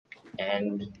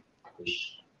And we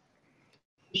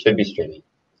should be streaming.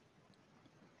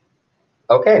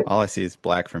 Okay. All I see is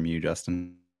black from you,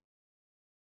 Justin.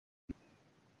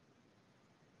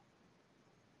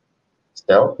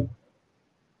 Still?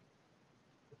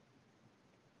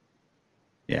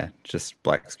 Yeah, just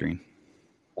black screen.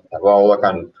 Okay, well, we'll look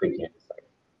on preview in a second.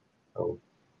 Oh.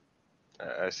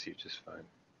 I see just fine.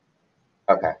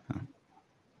 Okay.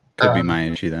 Could be my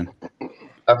issue then.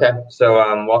 Okay, so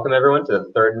welcome everyone to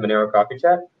the third Monero Coffee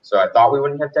Chat. So I thought we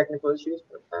wouldn't have technical issues,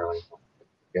 but apparently, I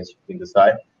guess you can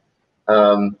decide.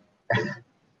 So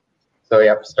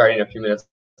yeah, starting a few minutes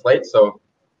late. So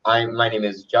my name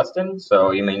is Justin.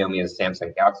 So you may know me as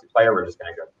Samsung Galaxy Player. We're just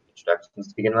going to go through introductions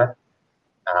to begin with,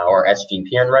 or SGP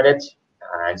on Reddit.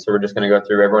 And so we're just going to go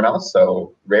through everyone else.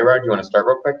 So Rayrar, do you want to start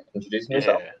real quick, introducing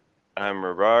yourself? Yeah, I'm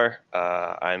Rayrar.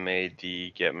 I made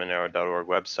the getmonero.org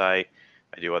website.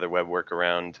 I do other web work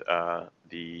around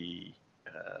there's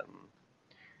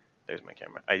my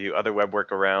camera. I do other web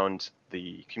work around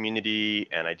the community,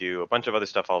 and I do a bunch of other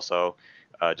stuff also.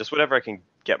 Just whatever I can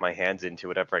get my hands into,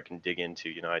 whatever I can dig into.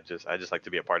 You know, I just like to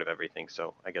be a part of everything.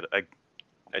 So I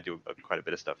do quite a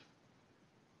bit of stuff.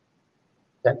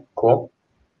 Okay, cool.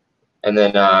 And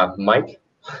then Mike.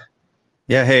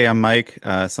 Yeah, hey, I'm Mike.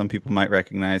 Some people might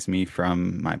recognize me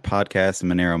from my podcast,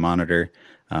 Monero Monitor.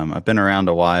 I've been around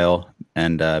a while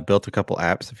and built a couple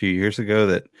apps a few years ago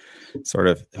that sort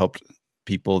of helped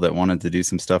people that wanted to do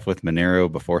some stuff with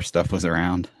Monero before stuff was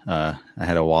around. I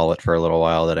had a wallet for a little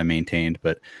while that I maintained,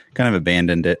 but kind of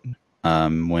abandoned it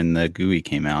when the GUI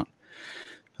came out.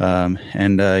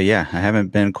 Yeah, I haven't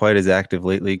been quite as active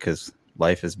lately because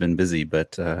life has been busy,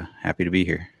 but happy to be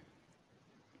here.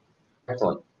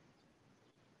 Excellent.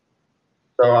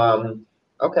 So,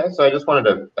 okay, so I just wanted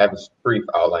to have a brief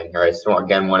outline here. I still,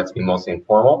 again, want it to be mostly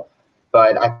informal,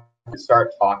 but I could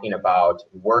start talking about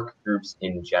work groups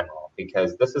in general,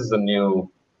 because this is a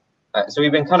new, so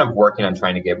we've been kind of working on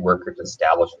trying to get work groups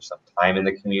established for some time in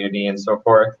the community and so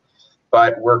forth,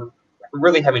 but we're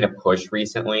really having a push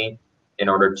recently in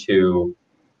order to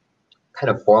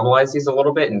kind of formalize these a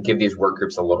little bit and give these work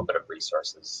groups a little bit of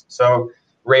resources. So,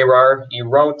 Rayrar, you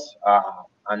wrote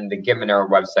on the Get Monero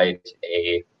website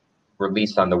a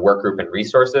release on the work group and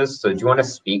resources. So do you want to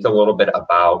speak a little bit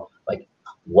about like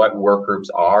what work groups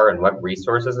are and what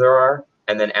resources there are?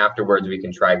 And then afterwards we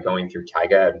can try going through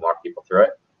Taiga and walk people through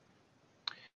it.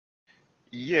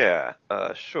 Yeah,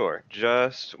 sure.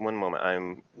 Just one moment.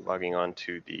 I'm logging on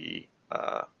to the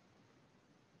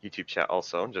YouTube chat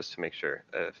also, just to make sure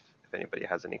if anybody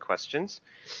has any questions.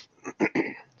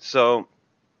 So,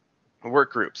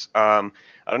 work groups. I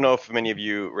don't know if many of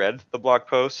you read the blog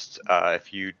post.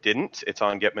 If you didn't, it's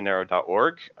on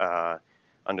getmonero.org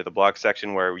under the blog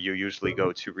section where you usually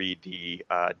go to read the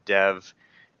dev,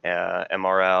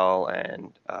 MRL,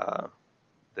 and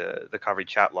the Kavri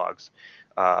chat logs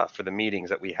for the meetings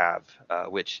that we have,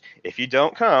 which if you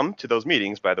don't come to those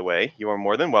meetings, by the way, you are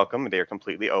more than welcome. They are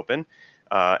completely open,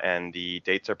 and the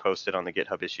dates are posted on the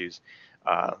GitHub issues.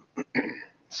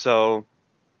 So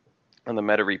on the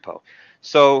meta repo.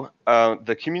 So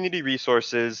the community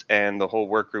resources and the whole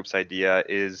work groups idea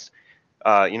is,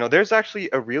 there's actually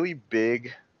a really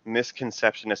big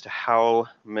misconception as to how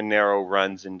Monero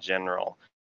runs in general.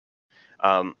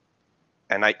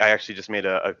 And I actually just made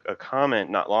a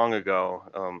comment not long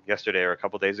ago, yesterday or a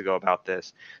couple days ago about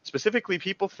this. Specifically,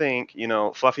 people think,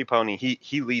 Fluffy Pony,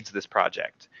 he leads this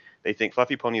project. They think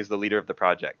Fluffy Pony is the leader of the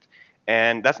project.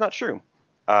 And that's not true.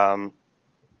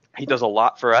 He does a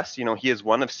lot for us. He is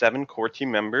one of 7 core team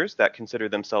members that consider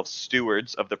themselves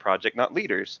stewards of the project, not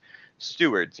leaders,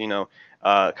 stewards, kind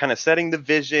of setting the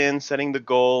vision, setting the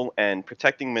goal, and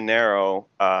protecting Monero,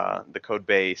 the code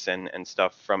base and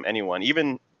stuff from anyone,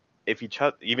 even each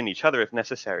other if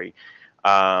necessary.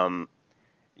 And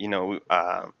you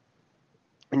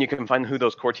can find who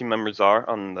those core team members are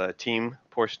on the team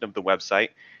portion of the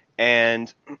website.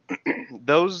 And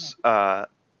those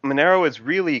Monero is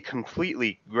really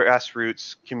completely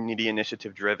grassroots, community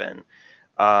initiative driven.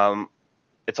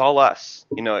 It's all us,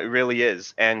 it really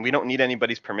is. And we don't need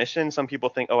anybody's permission. Some people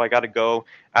think, I got to go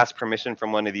ask permission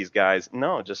from one of these guys.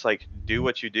 No, just like do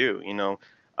what you do,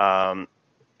 and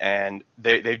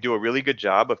they do a really good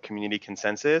job of community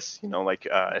consensus.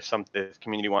 If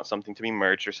community wants something to be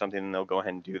merged or something, then they'll go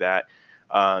ahead and do that.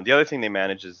 The other thing they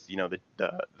manage is, the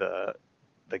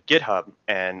GitHub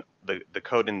and the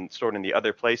code stored in the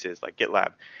other places like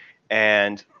GitLab,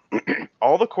 and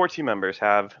all the core team members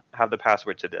have the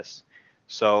password to this,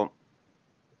 so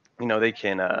they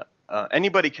can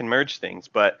anybody can merge things,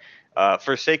 but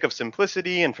for sake of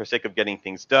simplicity and for sake of getting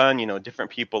things done,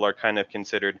 different people are kind of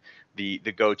considered the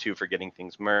go-to for getting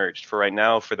things merged. For right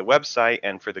now, for the website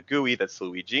and for the GUI, that's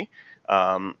Luigi,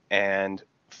 and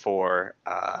for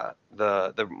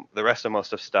the rest of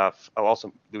most of stuff. Oh,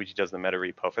 also Luigi does the meta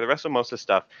repo. For the rest of most of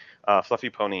stuff, Fluffy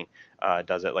Pony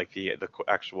does it, like the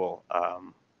actual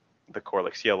the core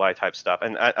like CLI type stuff.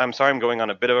 And I'm sorry I'm going on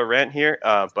a bit of a rant here,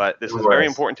 but this is very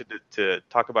important to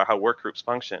talk about how work groups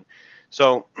function.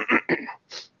 So,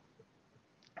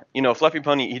 Fluffy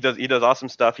Pony, he does awesome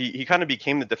stuff. He kind of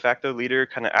became the de facto leader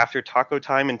kind of after Taco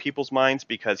Time in people's minds,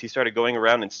 because he started going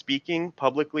around and speaking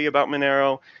publicly about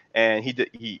Monero, and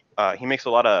he makes a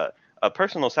lot of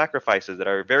personal sacrifices that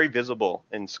are very visible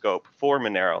in scope for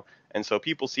Monero. And so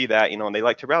people see that, and they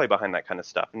like to rally behind that kind of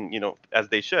stuff, and as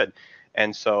they should.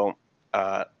 And so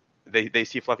they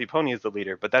see Fluffy Pony as the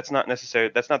leader, but that's not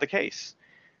the case.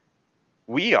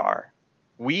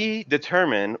 We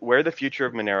determine where the future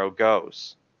of Monero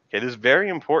goes. Okay, this is very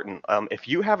important. If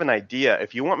you have an idea,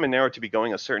 if you want Monero to be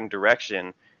going a certain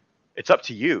direction, it's up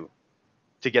to you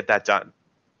to get that done.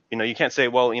 You can't say,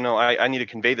 well, I need to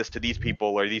convey this to these people,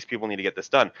 or these people need to get this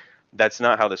done. That's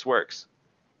not how this works.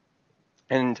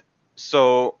 And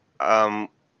so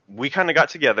we kind of got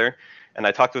together, and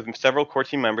I talked with several core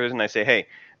team members, and I say, hey,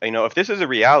 if this is a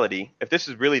reality, if this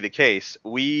is really the case,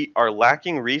 we are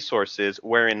lacking resources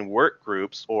wherein work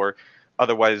groups, or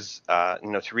otherwise, to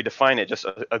redefine it, just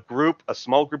a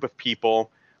small group of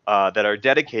people that are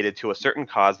dedicated to a certain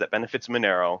cause that benefits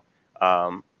Monero,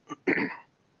 and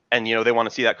they want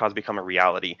to see that cause become a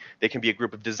reality. They can be a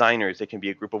group of designers, they can be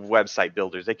a group of website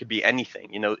builders, they could be anything.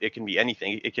 It can be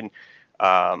anything. It can,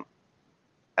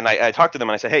 and I talked to them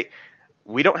and I said, hey,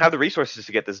 we don't have the resources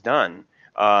to get this done.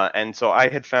 And so I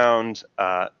had found,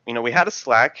 we had a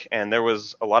Slack, and there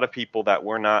was a lot of people that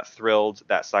were not thrilled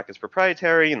that Slack is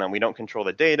proprietary, and that we don't control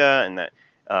the data, and that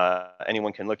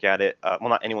anyone can look at it. Well,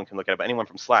 not anyone can look at it, but anyone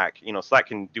from Slack. Slack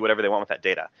can do whatever they want with that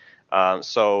data.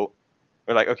 So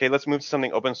we're like, okay, let's move to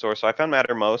something open source. So I found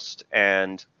Mattermost,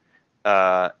 and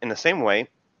in the same way,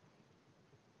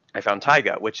 I found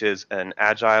Taiga, which is an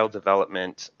agile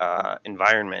development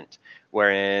environment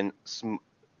wherein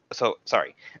so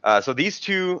these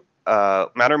two,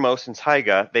 Mattermost and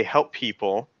Taiga, they help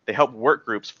work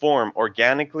groups form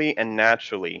organically and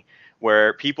naturally,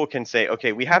 where people can say,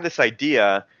 okay, we have this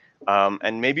idea,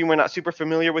 and maybe we're not super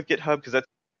familiar with GitHub, because that's...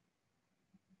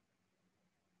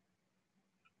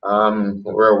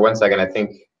 We're 1 second, I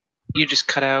think. You just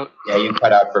cut out. Yeah, you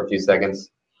cut out for a few seconds.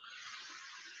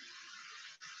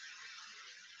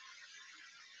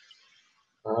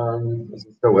 Is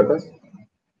he still with us?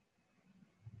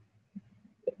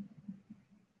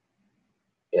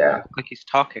 Yeah. Like he's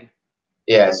talking.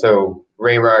 Yeah, so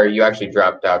Rayrar, you actually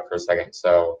dropped out for a second,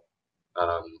 so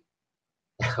I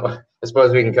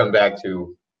suppose we can come back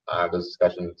to those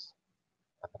discussions.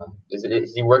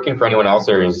 Is he working for anyone else,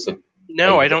 or is it?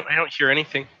 No, I don't hear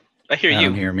anything. I hear you. I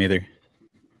don't hear him either.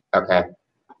 Okay,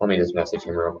 let me just message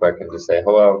him real quick and just say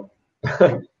hello.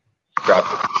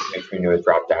 Dropped. Make sure you knew it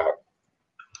dropped out.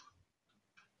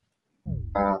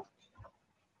 Okay.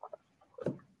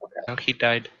 Oh, he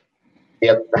died.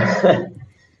 Yep.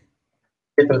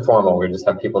 It's informal. We just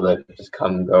have people that just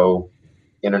come and go,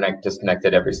 internet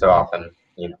disconnected every so often.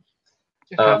 He's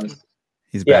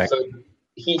yeah, back. so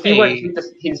he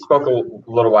spoke a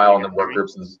little while in the work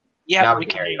groups. And yeah, we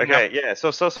can hear you. Okay, yeah.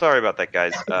 So sorry about that,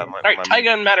 guys. All right,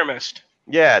 Taiga and Mattermost.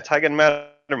 Yeah, Taiga and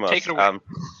Mattermost. Take it away.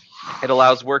 It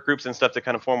allows work groups and stuff to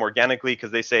kind of form organically,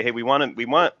 because they say, hey, we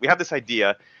have this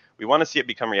idea, we want to see it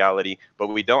become reality, but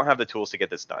we don't have the tools to get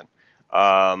this done.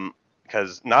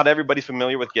 Because not everybody's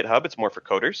familiar with GitHub. It's more for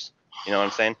coders. You know what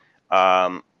I'm saying?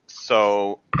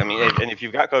 So, I mean, and if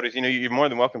you've got coders, you're more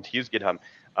than welcome to use GitHub.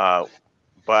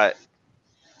 But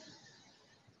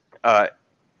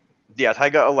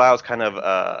Taiga allows kind of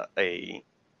a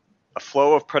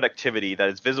flow of productivity that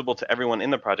is visible to everyone in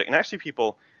the project, and actually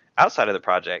people outside of the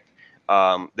project.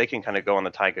 They can kind of go on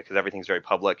the Taiga, because everything's very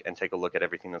public, and take a look at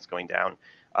everything that's going down.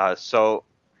 So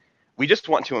we just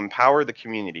want to empower the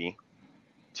community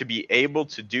to be able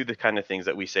to do the kind of things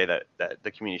that we say that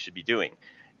the community should be doing.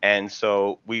 And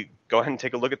so we go ahead and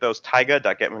take a look at those,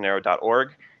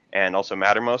 taiga.getmonero.org, and also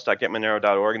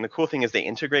mattermost.getmonero.org. And the cool thing is they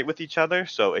integrate with each other.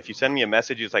 So if you send me a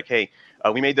message, it's like, hey,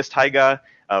 we made this Taiga,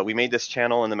 we made this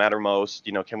channel in the Mattermost,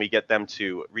 can we get them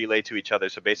to relay to each other?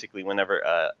 So basically whenever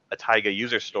a Taiga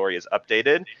user story is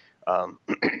updated,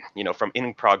 from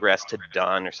in progress to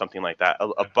done or something like that,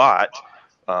 a bot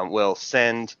will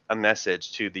send a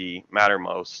message to the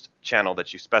Mattermost channel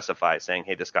that you specify saying,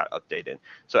 hey, this got updated.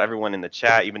 So everyone in the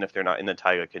chat, even if they're not in the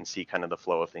Taiga, can see kind of the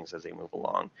flow of things as they move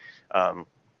along.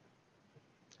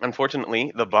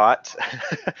 Unfortunately, the bot,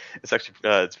 it's actually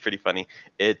it's pretty funny.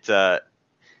 The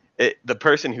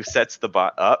person who sets the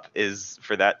bot up is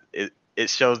for that. It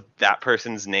shows that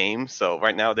person's name. So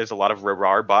right now there's a lot of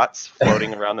Rarar bots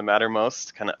floating around the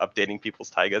Mattermost, kind of updating people's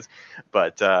Taigas.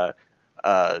 But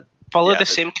follow the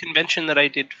same convention that I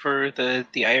did for the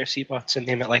IRC bots and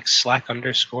name it like Slack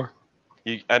 _.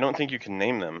 I don't think you can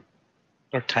name them.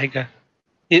 Or Taiga.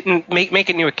 Make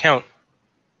a new account.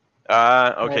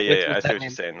 Okay, yeah, I see what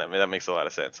you're saying. That makes a lot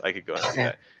of sense. I could go ahead and do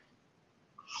that.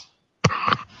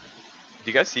 Do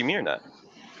you guys see me or not?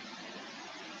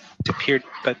 It appeared,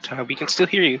 but we can still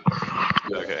hear you.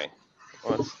 Okay.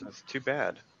 Well, that's too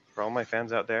bad. For all my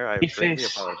fans out there, I greatly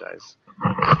apologize.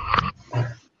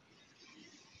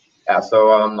 Yeah, so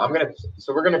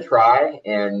we're gonna try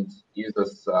and use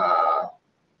this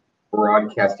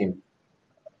broadcasting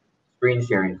screen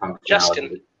sharing functionality.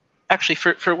 Justin, actually,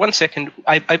 for 1 second,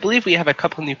 I believe we have a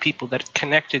couple new people that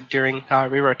connected during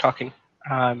we were talking.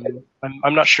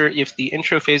 I'm not sure if the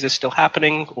intro phase is still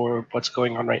happening or what's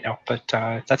going on right now, but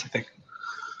that's a thing.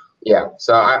 Yeah,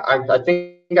 so I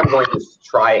think I'm going to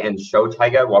try and show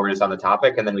Taiga while we're just on the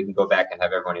topic, and then we can go back and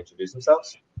have everyone introduce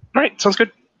themselves. All right, sounds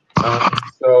good.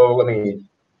 So let me.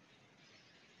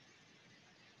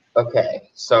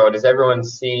 Okay, so does everyone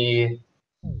see?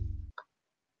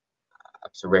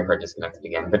 So Rayhard disconnected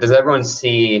again, but does everyone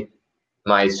see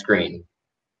my screen?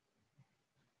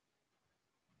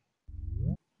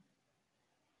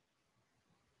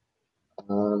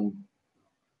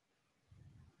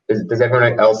 Does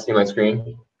everyone else see my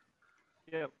screen?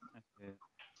 Yep.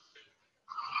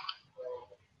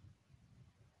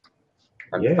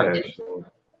 I'm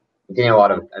getting a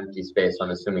lot of empty space, so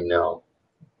I'm assuming no.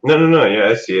 No. Yeah,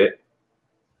 I see it.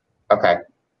 Okay,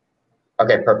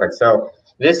 perfect. So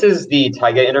this is the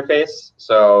Taiga interface.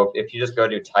 So if you just go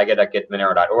to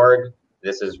taiga.getmonero.org,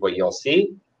 this is what you'll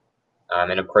see.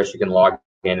 And of course, you can log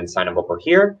in and sign up over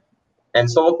here. And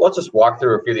so let's just walk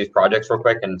through a few of these projects real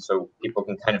quick, and so people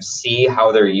can kind of see how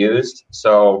they're used.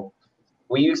 So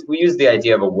we use the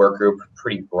idea of a work group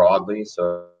pretty broadly.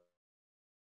 So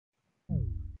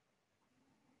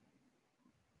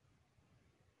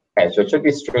okay, so it should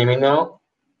be streaming now.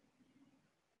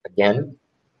 Again.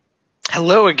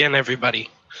 Hello again, everybody.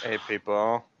 Hey,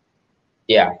 people.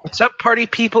 Yeah. What's up, party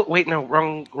people? Wait, no,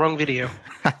 wrong video.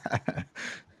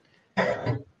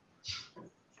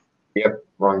 Yep,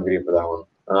 wrong video for that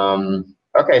one.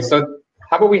 Okay, so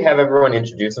how about we have everyone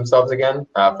introduce themselves again?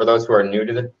 For those who are new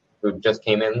to who just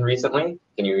came in recently,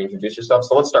 can you introduce yourself?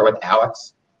 So let's start with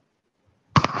Alex.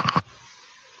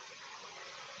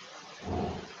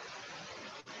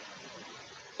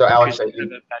 So Alex, have a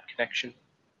bad connection.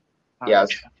 Yes.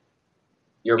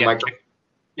 Your mic.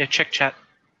 Check chat.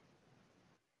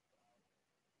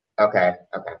 Okay.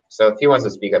 So if he wants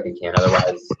to speak up, he can.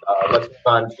 Otherwise, let's move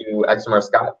on to XMR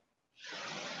Scott.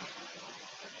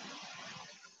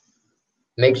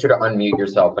 Make sure to unmute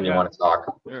yourself when you want to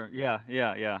talk. Sure. Yeah.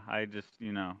 I just,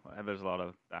 there's a lot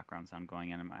of background sound going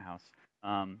in my house.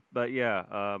 But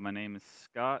yeah, my name is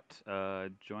Scott.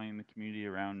 Joined the community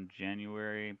around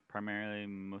January. Primarily,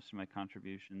 most of my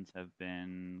contributions have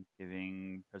been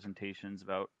giving presentations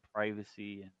about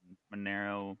privacy and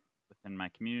Monero within my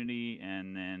community,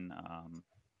 and then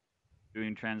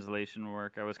doing translation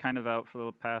work. I was kind of out for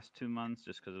the past 2 months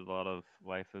just because of a lot of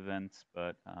life events,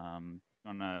 but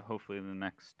gonna hopefully in the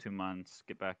next 2 months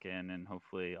get back in and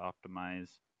hopefully optimize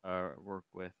work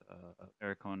with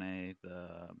Eric One,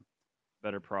 the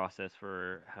better process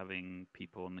for having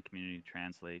people in the community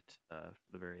translate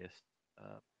the various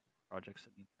projects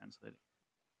that need translating.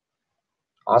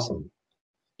 Awesome.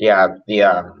 Yeah,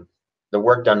 the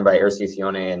work done by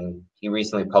Ercicione, and he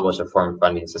recently published a form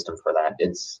funding system for that.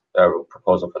 It's a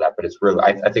proposal for that, but it's really,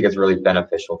 I think it's really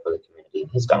beneficial for the community.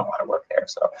 He's done a lot of work there,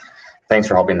 so thanks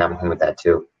for helping them with that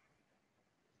too.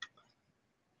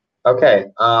 Okay,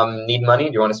 Need Money,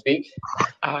 do you want to speak?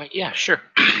 Yeah, sure.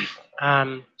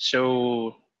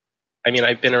 So, I mean,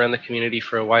 I've been around the community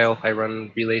for a while. I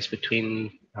run relays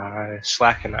between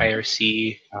Slack and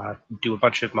IRC, do a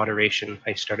bunch of moderation.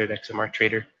 I started XMR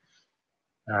Trader.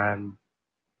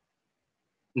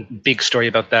 Big story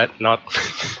about that, not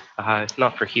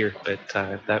for here, but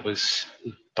that was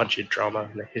a bunch of drama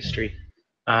in the history.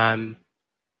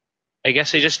 I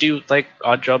guess I just do like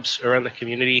odd jobs around the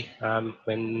community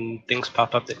when things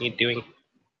pop up that need doing.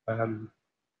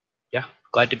 Yeah,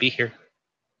 glad to be here.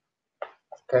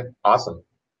 Okay, awesome.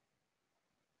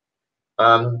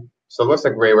 So it looks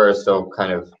like Rayware is still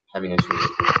kind of having issues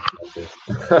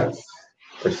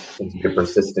which seems to be a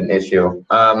persistent issue.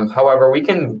 However, we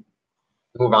can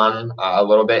move on a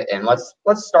little bit, and let's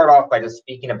start off by just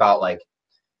speaking about like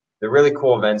the really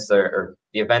cool events or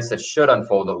the events that should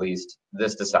unfold at least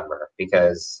this December,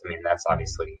 because I mean that's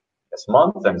obviously this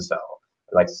month, and so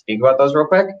I'd like to speak about those real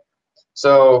quick.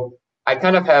 So I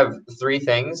kind of have three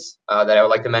things that I would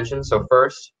like to mention. So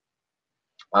first,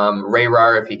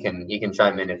 Rayrar, if he can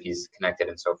chime in if he's connected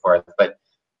and so forth. But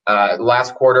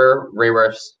last quarter,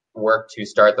 Rayrar worked to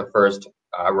start the first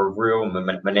Review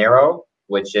Monero,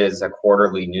 which is a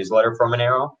quarterly newsletter from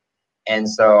Monero. And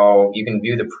so you can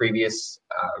view the previous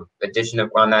edition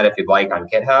on that if you'd like on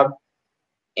GitHub.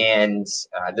 And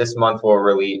this month will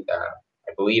really,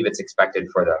 I believe it's expected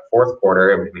for the fourth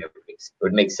quarter. It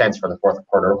would make sense for the fourth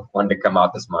quarter one to come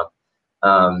out this month.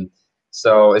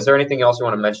 So is there anything else you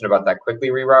want to mention about that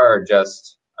quickly, Rayrar, or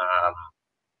just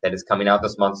that is coming out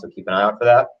this month, so keep an eye out for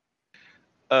that?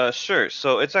 Sure.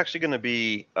 So it's actually going to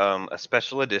be a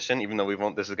special edition, even though we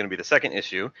won't. This is going to be the second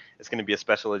issue. It's going to be a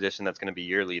special edition that's going to be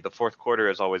yearly. The fourth quarter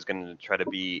is always going to try to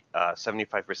be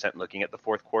 75% looking at the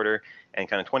fourth quarter and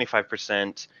kind of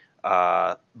 25%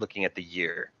 looking at the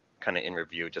year, kind of in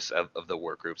review just of the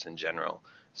work groups in general.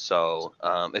 So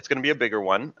it's going to be a bigger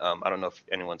one. I don't know if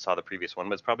anyone saw the previous one,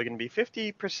 but it's probably going to be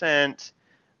 50%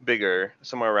 bigger,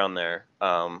 somewhere around there.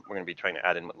 We're going to be trying to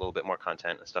add in a little bit more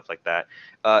content and stuff like that.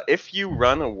 If you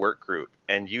run a work group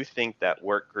and you think that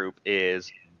work group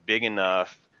is big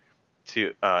enough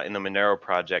to in the Monero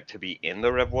project to be in the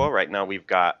RevWall, right now we've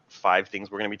got 5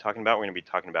 things we're going to be talking about. We're going to be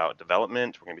talking about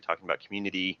development, we're going to be talking about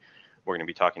community, we're going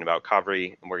to be talking about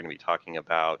Kavri, and we're going to be talking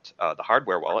about the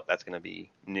hardware wallet. That's going to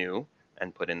be new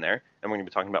and put in there. And we're going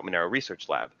to be talking about Monero Research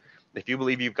Lab. If you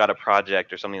believe you've got a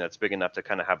project or something that's big enough to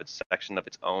kind of have its section of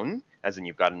its own, as in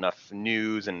you've got enough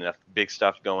news and enough big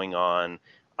stuff going on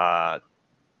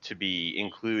to be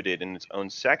included in its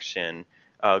own section,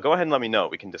 go ahead and let me know.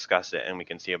 We can discuss it and we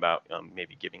can see about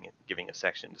maybe giving a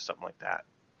section to something like that.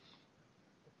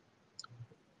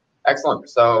 Excellent.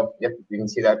 So yep, you can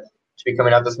see that should be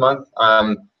coming out this month.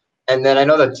 And then I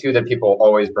know the two that people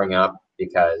always bring up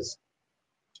because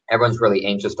everyone's really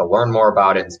anxious to learn more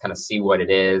about it and kind of see what it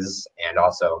is. And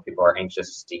also people are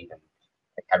anxious to even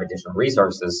have additional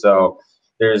resources. So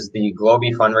there's the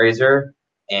Globy fundraiser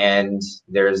and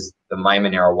there's the My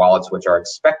Monero wallets, which are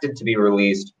expected to be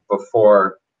released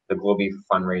before the Globy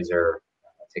fundraiser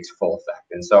takes full effect.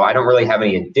 And so I don't really have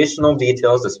any additional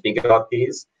details to speak about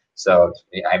these. So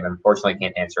I unfortunately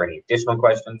can't answer any additional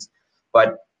questions.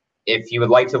 But if you would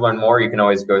like to learn more, you can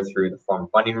always go through the form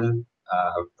funding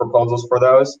proposals for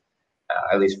those,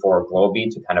 at least for Globy,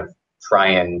 to kind of try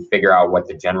and figure out what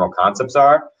the general concepts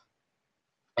are.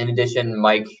 In addition,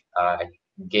 Mike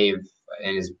gave,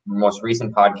 in his most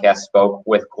recent podcast, spoke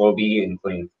with Globy,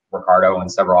 including Ricardo and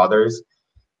several others,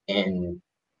 and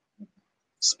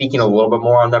speaking a little bit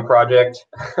more on that project,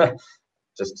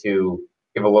 just to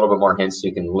give a little bit more hints so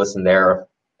you can listen there.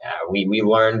 We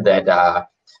learned that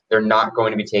they're not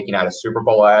going to be taking out a Super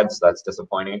Bowl ad, so that's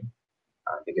disappointing.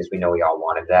 Because we know we all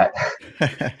wanted that.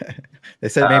 They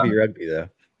said maybe rugby though.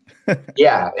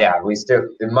 yeah, we still,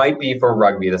 it might be for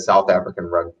rugby, the South African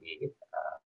rugby event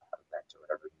or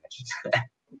whatever you mentioned.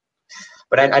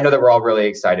 But I know that we're all really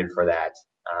excited for that.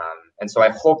 And so I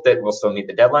hope that we'll still meet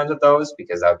the deadlines with those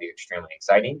because that would be extremely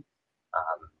exciting.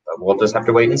 But we'll just have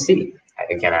to wait and see.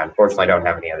 Again, I unfortunately don't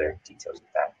have any other details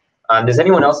with that. Does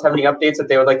anyone else have any updates that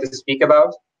they would like to speak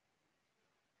about?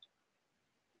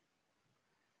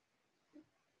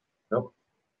 Nope.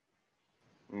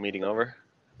 Meeting over.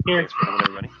 Here. Thanks for coming,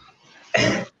 everybody.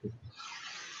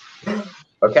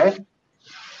 Okay.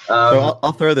 So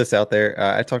I'll throw this out there.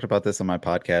 I talked about this on my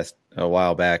podcast a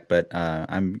while back, but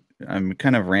I'm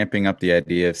kind of ramping up the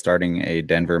idea of starting a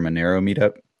Denver Monero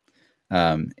meetup.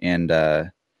 I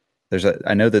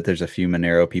know that there's a few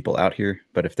Monero people out here,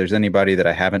 but if there's anybody that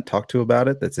I haven't talked to about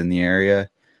it that's in the area,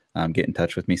 get in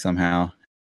touch with me somehow,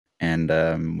 and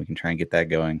we can try and get that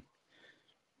going.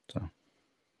 So,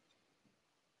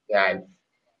 yeah,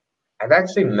 I've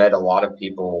actually met a lot of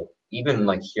people, even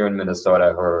like here in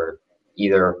Minnesota, who are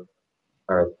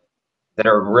that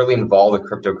are really involved with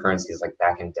cryptocurrencies, like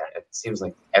back in Denver. It seems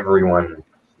like everyone.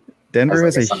 Denver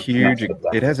has a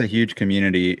huge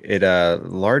community. It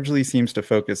largely seems to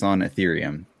focus on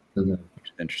Ethereum, which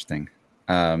is interesting.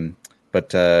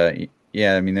 But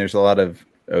yeah, I mean, there's a lot of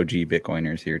OG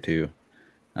Bitcoiners here too.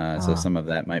 So some of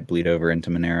that might bleed over into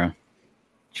Monero.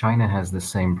 China has the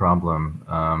same problem.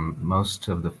 Most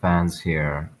of the fans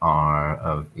here are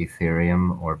of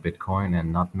Ethereum or Bitcoin,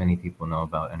 and not many people know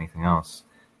about anything else.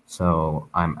 So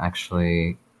I'm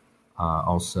actually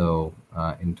Also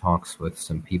in talks with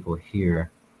some people here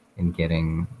in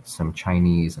getting some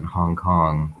Chinese and Hong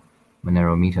Kong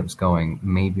Monero meetups going,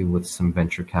 maybe with some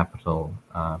venture capital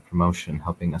promotion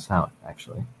helping us out,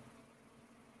 actually.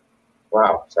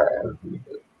 Wow. Sorry.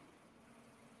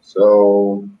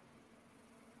 So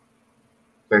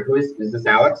who is this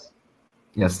Alex?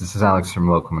 Yes, this is Alex from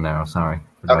Local Monero. Sorry.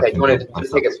 Okay, do you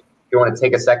want to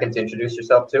take a second to introduce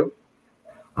yourself too?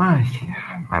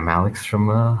 Yeah, I'm Alex from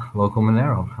Local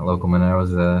Monero. Local Monero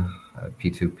is a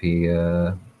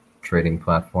P2P trading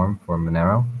platform for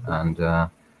Monero, and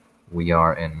we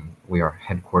are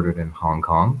headquartered in Hong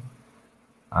Kong.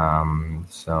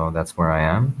 So that's where I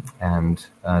am. And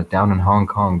down in Hong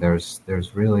Kong, there's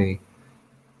really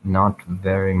not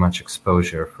very much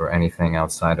exposure for anything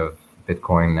outside of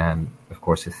Bitcoin and, of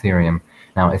course, Ethereum.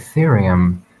 Now,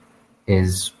 Ethereum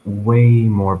is way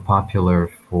more popular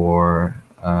for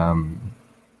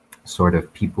sort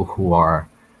of people who are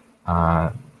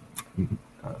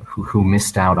who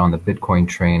missed out on the Bitcoin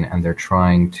train, and they're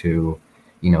trying to,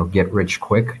 get rich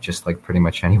quick, just like pretty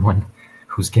much anyone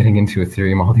who's getting into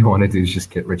Ethereum. All they want to do is just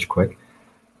get rich quick.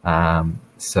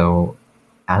 So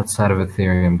outside of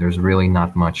Ethereum, there's really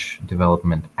not much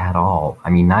development at all. I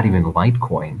mean, not even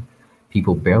Litecoin.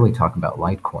 People barely talk about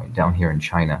Litecoin down here in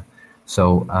China.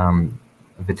 So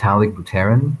Vitalik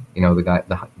Buterin,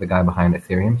 the guy behind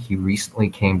Ethereum, he recently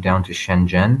came down to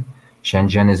Shenzhen.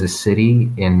 Shenzhen is a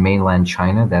city in mainland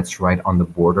China that's right on the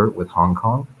border with Hong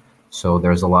Kong. So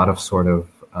there's a lot of sort of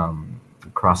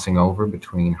crossing over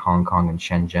between Hong Kong and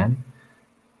Shenzhen.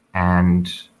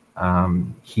 And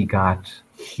he got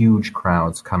huge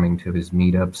crowds coming to his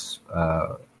meetups.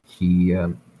 He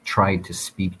tried to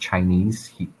speak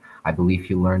Chinese. I believe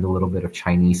he learned a little bit of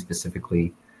Chinese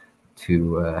specifically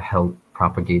to help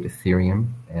propagate Ethereum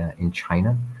in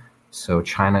China. So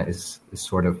China is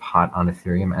sort of hot on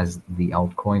Ethereum as the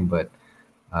altcoin, but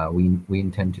we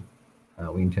intend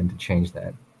to change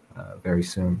that very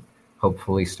soon.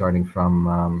 Hopefully, starting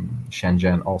from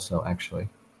Shenzhen, also actually,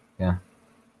 yeah.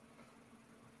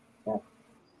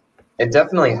 It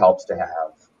definitely helps to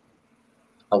have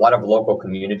a lot of local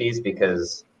communities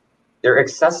because they're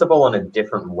accessible in a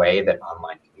different way that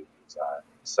online communities are.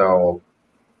 So,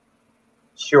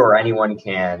 sure, anyone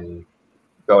can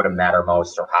go to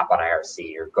Mattermost or hop on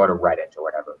IRC or go to Reddit or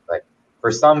whatever. But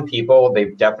for some people, they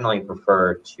definitely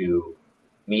prefer to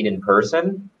meet in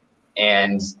person,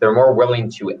 and they're more willing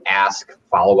to ask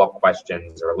follow-up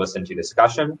questions or listen to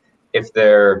discussion if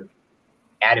they're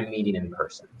at a meeting in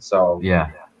person. So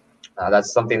yeah,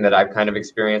 that's something that I've kind of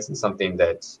experienced and something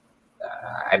that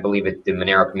I believe the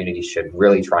Monero community should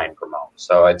really try and promote.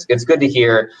 So it's good to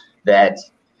hear that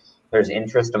there's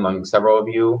interest among several of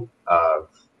you of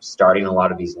starting a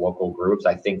lot of these local groups.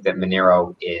 I think that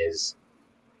Monero is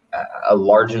a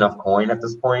large enough coin at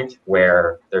this point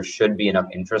where there should be enough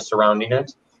interest surrounding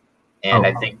it. And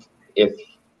I think if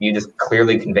you just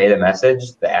clearly convey the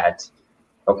message that,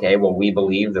 okay, well, we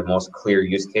believe the most clear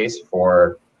use case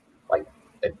for like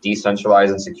a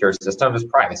decentralized and secure system is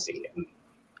privacy, and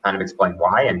kind of explain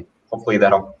why, and hopefully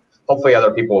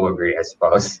other people will agree, I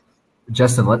suppose.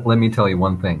 Justin, let me tell you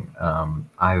one thing.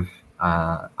 I've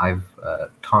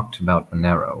talked about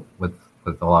Monero with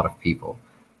a lot of people.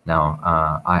 Now,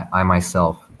 I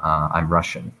myself, I'm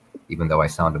Russian, even though I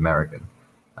sound American.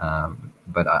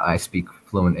 But I speak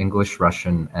fluent English,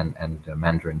 Russian, and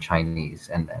Mandarin Chinese.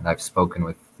 And I've spoken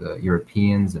with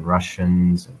Europeans and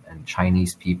Russians and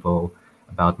Chinese people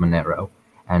about Monero,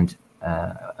 and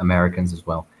Americans as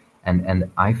well. And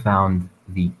I found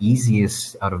the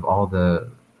easiest out of all the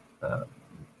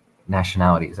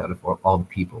nationalities, out of all the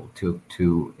people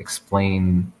to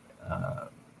explain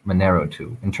Monero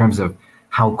to, in terms of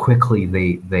how quickly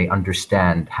they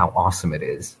understand how awesome it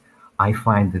is. I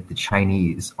find that the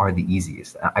Chinese are the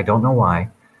easiest. I don't know why,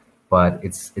 but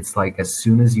it's like as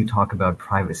soon as you talk about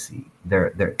privacy,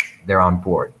 they're on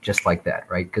board just like that,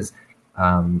 right? Because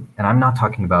and I'm not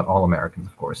talking about all Americans,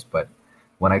 of course, but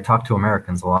when I talk to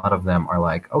Americans, a lot of them are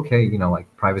like, okay, like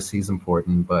privacy is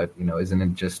important, but isn't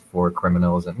it just for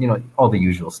criminals and all the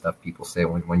usual stuff people say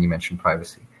when you mention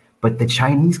privacy. But the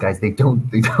Chinese guys, they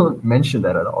don't mention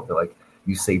that at all. They're like,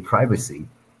 you say privacy,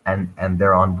 and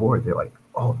they're on board. They're like,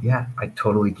 oh yeah, I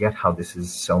totally get how this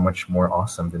is so much more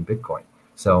awesome than Bitcoin.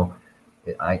 So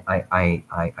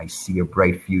I see a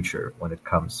bright future when it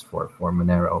comes for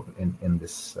Monero in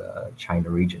this China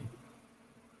region.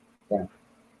 Yeah.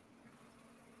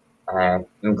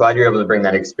 I'm glad you're able to bring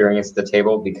that experience to the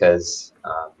table because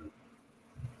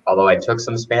although I took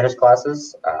some Spanish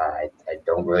classes, I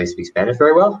don't really speak Spanish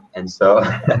very well. And so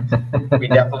we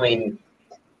definitely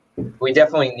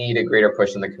need a greater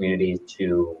push in the community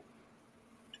to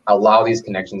allow these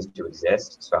connections to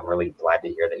exist. So I'm really glad to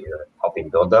hear that you're helping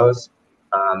build those.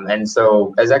 And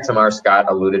so, as XMR Scott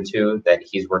alluded to, that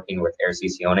he's working with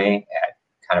Ericione at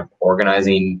kind of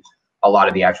organizing a lot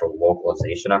of the actual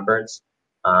localization efforts.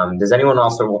 Does anyone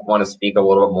also want to speak a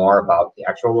little bit more about the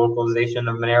actual localization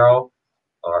of Monero,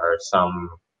 or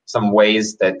some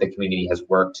ways that the community has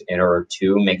worked in order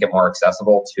to make it more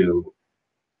accessible to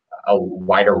a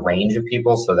wider range of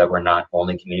people, so that we're not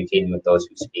only communicating with those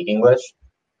who speak English,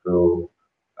 who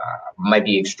might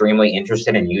be extremely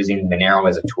interested in using Monero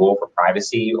as a tool for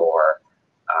privacy or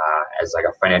as like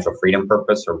a financial freedom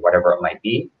purpose or whatever it might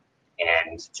be,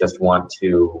 and just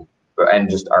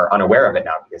are unaware of it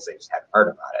now because they just haven't heard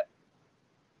about it.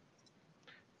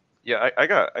 Yeah, I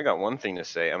got one thing to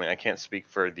say. I mean, I can't speak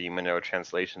for the Monero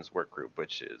translations work group,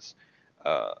 which is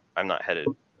I'm not headed.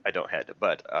 I don't head,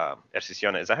 but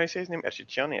Ericione, is that how you say his name?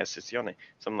 Ericione,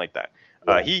 something like that.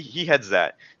 Yeah. He heads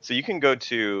that. So you can go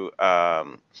to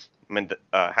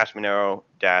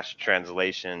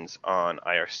Monero-translations on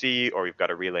IRC, or we've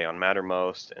got a relay on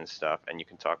Mattermost and stuff, and you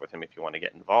can talk with him if you want to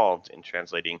get involved in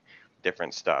translating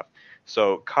different stuff.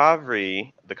 So the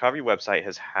Kavri website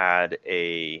has had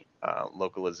a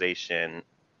localization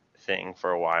thing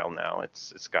for a while now.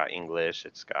 It's got English,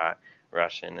 it's got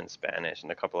Russian and Spanish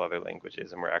and a couple other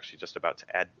languages, and we're actually just about to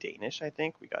add Danish. I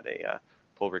think we got a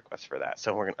pull request for that,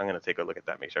 so I'm going to take a look at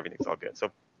that, make sure everything's all good. So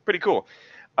pretty cool.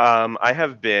 I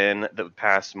have been, the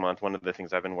past month, one of the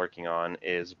things I've been working on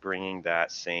is bringing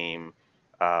that same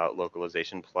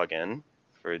localization plugin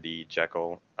for the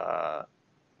Jekyll,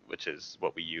 which is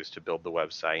what we use to build the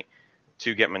website,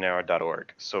 to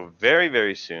getmonero.org. So very,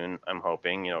 very soon, I'm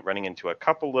hoping, running into a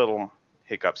couple little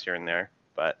hiccups here and there,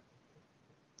 but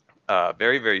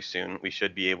very, very soon, we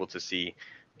should be able to see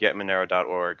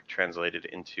getmonero.org translated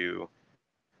into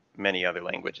many other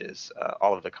languages,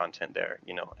 all of the content there,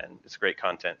 and it's great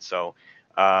content. So,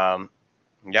 yeah,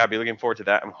 I'll be looking forward to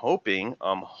that. I'm hoping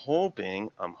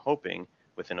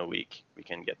within a week we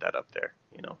can get that up there,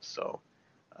 So,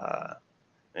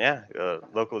 yeah,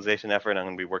 localization effort. I'm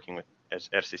going to be working with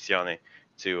Ericione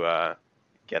to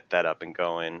get that up and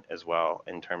going as well,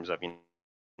 in terms of,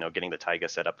 getting the Taiga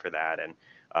set up for that, and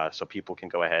so people can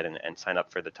go ahead and sign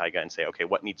up for the Taiga and say, okay,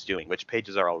 what needs doing? Which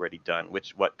pages are already done?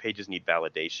 What pages need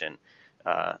validation?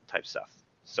 Type stuff.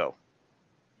 So,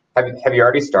 have you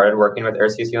already started working with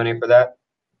Ericione for that?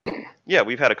 Yeah,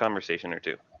 we've had a conversation or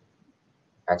two.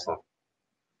 Excellent.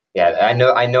 Yeah, I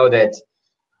know that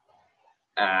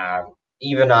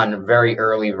even on very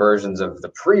early versions of the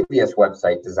previous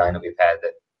website design that we've had,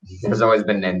 that there's always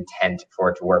been an intent for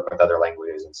it to work with other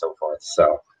languages and so forth.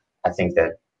 So I think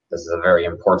that this is a very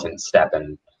important step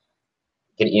in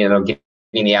getting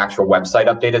the actual website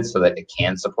updated so that it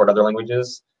can support other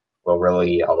languages will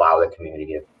really allow the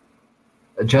community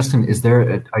to. Justin,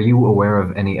 are you aware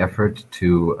of any effort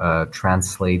to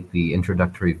translate the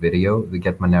introductory video, the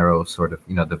Get Monero sort of,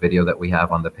 the video that we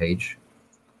have on the page?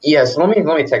 Yes, let me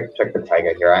check the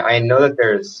Taiga here. I know that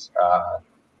there's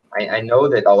I know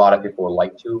that a lot of people would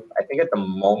like to. I think at the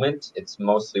moment it's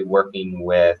mostly working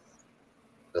with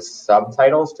the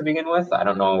subtitles to begin with. I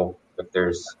don't know if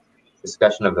there's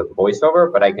discussion of the voiceover,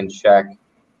 but I can check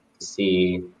to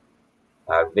see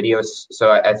videos.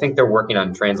 So I think they're working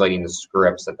on translating the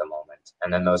scripts at the moment,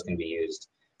 and then those can be used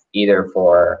either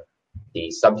for the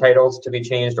subtitles to be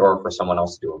changed or for someone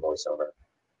else to do a voiceover.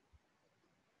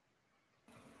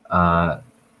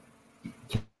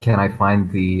 Can I find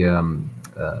the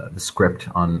script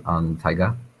on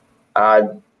Taiga?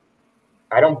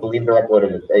 I don't believe they're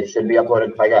uploaded. They should be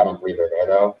uploaded to Taiga. I don't believe they're there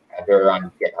though. They're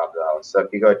on GitHub though. So if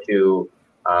you go to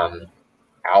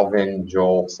Alvin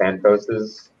Joel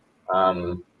Santos's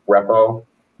repo,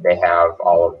 they have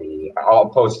all of the. I'll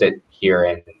post it here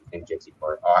in Jitsi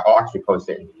Port. I'll actually post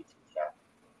it in the YouTube chat.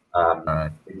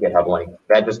 The GitHub link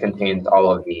that just contains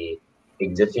all of the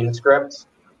existing scripts,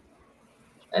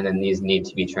 and then these need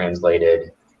to be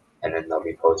translated, and then they'll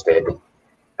be posted in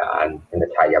the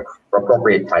Taiga,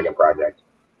 appropriate Taiga project.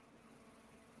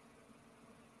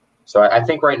 So I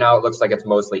think right now it looks like it's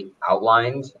mostly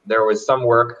outlined. There was some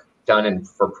work done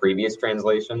for previous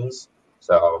translations.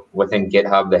 So within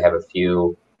GitHub, they have a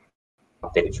few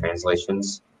updated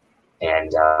translations,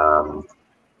 and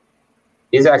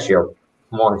these actually are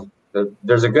more.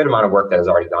 There's a good amount of work that has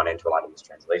already gone into a lot of these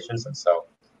translations, and so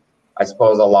I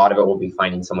suppose a lot of it will be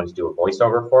finding someone to do a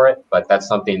voiceover for it. But that's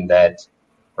something that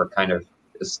we're kind of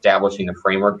establishing the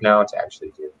framework now to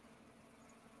actually do.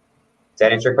 Does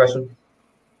that answer your question?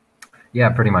 Yeah,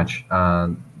 pretty much.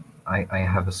 I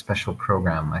have a special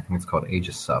program. I think it's called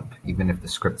Aegis Sub. Even if the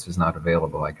scripts is not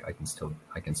available, I can still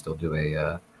do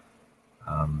a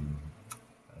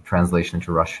translation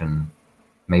to Russian.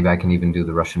 Maybe I can even do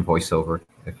the Russian voiceover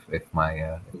if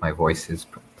my voice is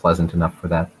pleasant enough for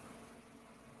that.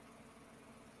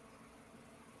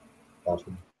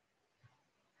 Awesome.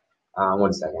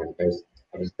 1 second.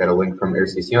 I just got a link from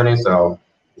Ercicione, so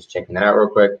just checking that out real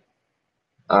quick.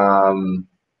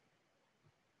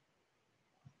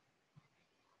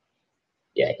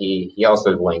 Yeah, he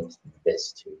also linked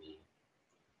this to me,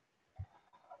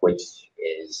 which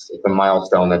is a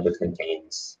milestone that just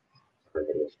contains the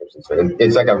video scripts. So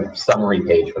it's like a summary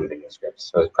page for the video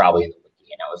scripts. So it's probably in the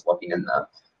wiki, and I was looking in the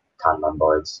Kanban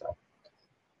boards. So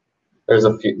there's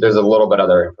a little bit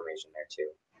other information there too.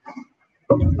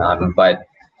 But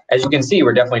as you can see,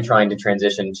 we're definitely trying to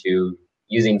transition to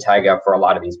using Taiga for a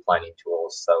lot of these planning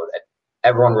tools so that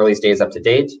everyone really stays up to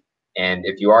date. And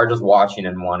if you are just watching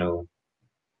and want to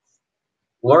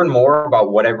learn more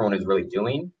about what everyone is really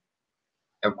doing,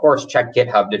 of course, check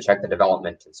GitHub to check the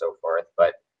development and so forth.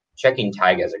 But checking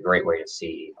Taiga is a great way to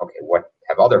see, okay, what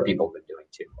have other people been doing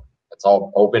too? It's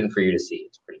all open for you to see.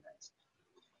 It's pretty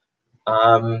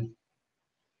nice.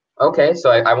 Okay, so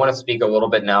I want to speak a little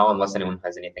bit now, unless anyone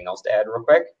has anything else to add real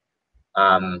quick,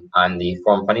 on the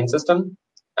form funding system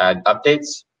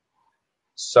updates.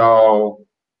 So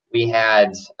we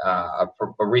had a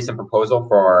recent proposal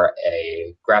for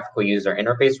a graphical user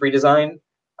interface redesign,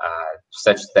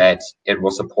 such that it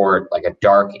will support like a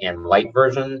dark and light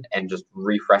version and just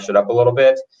refresh it up a little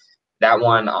bit. That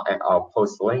one, I'll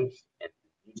post the link in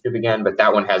YouTube again, but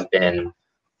that one has been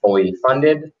fully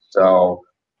funded. So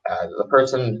the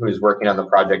person who's working on the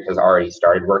project has already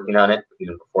started working on it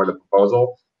even before the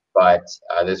proposal, but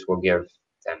this will give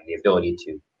them the ability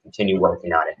to continue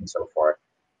working on it and so forth.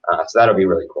 So that'll be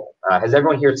really cool. Has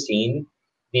everyone here seen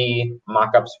the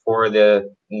mock-ups for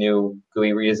the new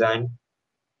GUI redesign?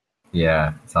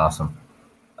 Yeah, it's awesome.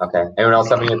 Okay. Anyone else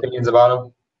have any opinions about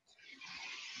them?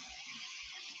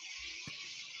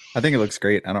 I think it looks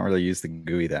great. I don't really use the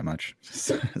GUI that much,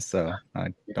 so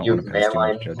I don't You're want to pass too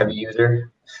much mainline judgment. heavy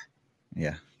user?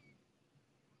 Yeah.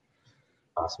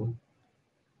 Awesome.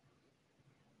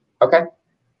 Okay.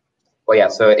 Well, yeah,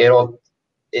 so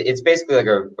it's basically like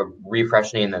a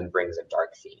refreshing and then brings a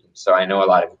dark theme. So I know a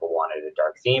lot of people wanted a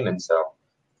dark theme, and so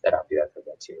I'll do that for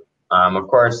that too. Of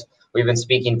course, we've been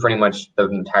speaking pretty much the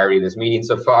entirety of this meeting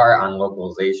so far on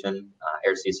localization.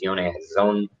 Ercicione has his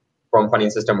own form funding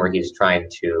system where he's trying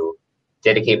to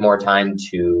dedicate more time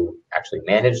to actually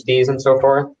manage these and so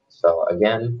forth. So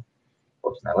again,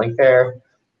 post that link there.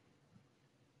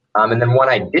 And then one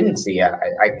I didn't see,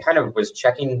 I kind of was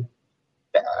checking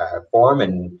form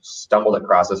and stumbled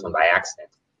across this one by accident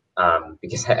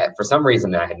because for some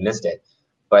reason I had missed it.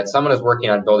 But someone is working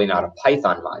on building out a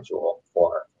Python module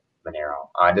for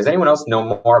Monero. Does anyone else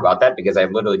know more about that? Because I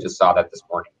literally just saw that this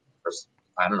morning.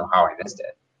 I don't know how I missed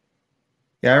it.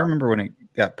 Yeah, I remember when it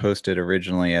got posted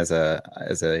originally as a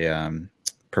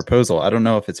proposal. I don't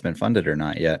know if it's been funded or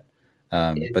not yet,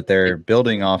 but they're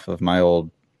building off of my old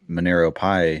Monero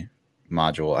Pi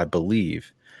module, I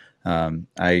believe.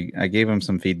 I gave them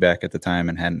some feedback at the time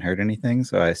and hadn't heard anything,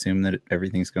 so I assume that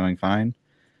everything's going fine.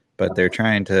 But they're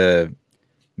trying to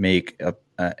make a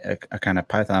kind of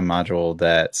Python module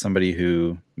that somebody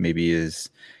who maybe is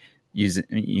using,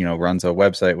 runs a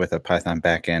website with a Python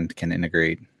backend can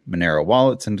integrate Monero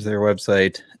wallets into their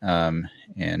website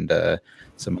and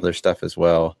some other stuff as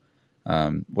well.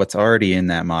 What's already in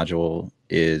that module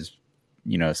is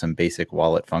some basic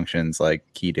wallet functions like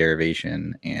key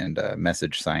derivation and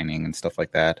message signing and stuff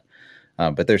like that.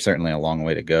 But there's certainly a long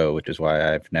way to go, which is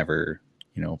why I've never,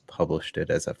 published it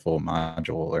as a full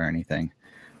module or anything.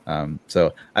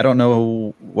 So I don't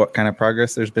know what kind of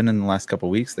progress there's been in the last couple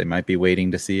of weeks. They might be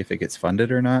waiting to see if it gets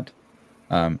funded or not.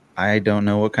 I don't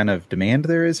know what kind of demand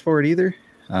there is for it either.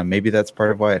 Maybe that's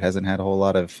part of why it hasn't had a whole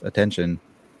lot of attention.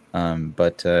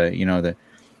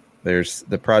 There's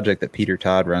the project that Peter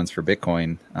Todd runs for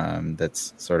Bitcoin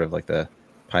that's sort of like the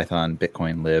Python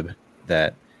Bitcoin lib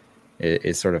that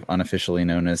is sort of unofficially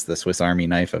known as the Swiss Army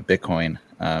knife of Bitcoin.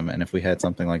 And if we had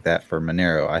something like that for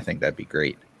Monero, I think that'd be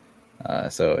great.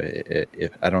 So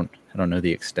if I don't know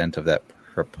the extent of that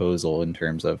proposal in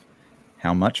terms of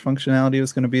how much functionality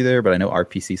was going to be there, but I know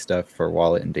RPC stuff for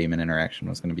wallet and daemon interaction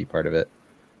was going to be part of it.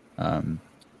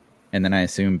 And then I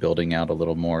assume building out a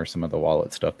little more some of the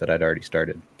wallet stuff that I'd already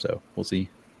started. So we'll see.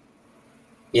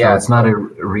 Yeah, so it's not a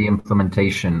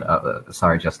re-implementation.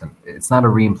 Sorry, Justin. It's not a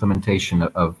re-implementation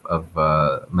of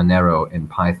Monero in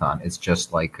Python. It's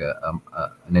just like an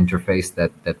interface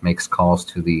that makes calls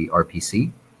to the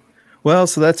RPC. Well,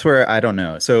 so that's where I don't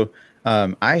know. So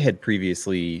I had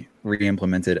previously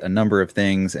re-implemented a number of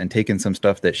things and taken some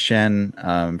stuff that Shen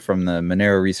from the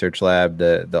Monero Research Lab,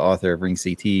 the author of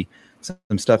RingCT,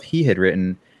 some stuff he had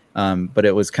written, but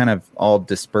it was kind of all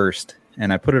dispersed.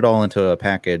 And I put it all into a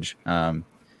package and,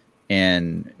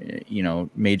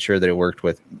 made sure that it worked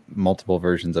with multiple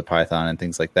versions of Python and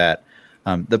things like that.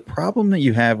 The problem that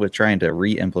you have with trying to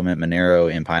re-implement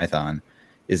Monero in Python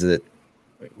is that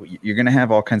you're going to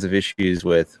have all kinds of issues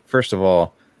with, first of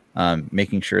all,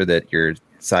 making sure that you're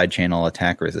side channel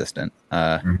attack resistant.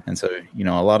 And so, a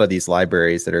lot of these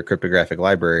libraries that are cryptographic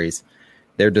libraries,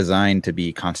 they're designed to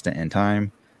be constant in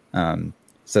time.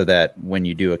 So that when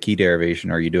you do a key derivation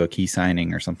or you do a key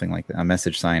signing or something like that, a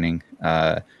message signing,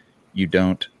 you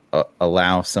don't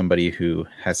allow somebody who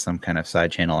has some kind of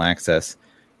side channel access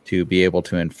to be able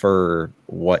to infer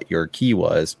what your key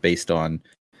was based on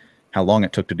how long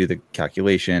it took to do the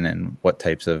calculation and what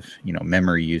types of,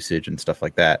 memory usage and stuff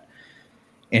like that.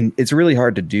 And it's really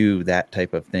hard to do that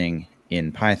type of thing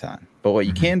in Python. But what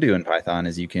you can do in Python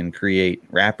is you can create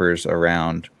wrappers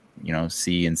around,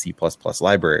 C and C++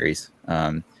 libraries.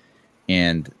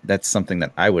 And that's something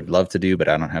that I would love to do, but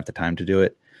I don't have the time to do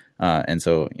it. And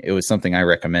so it was something I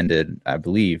recommended, I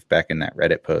believe, back in that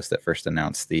Reddit post that first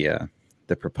announced the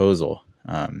proposal,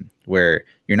 where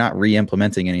you're not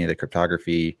re-implementing any of the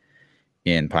cryptography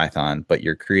in Python, but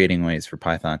you're creating ways for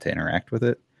Python to interact with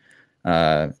it.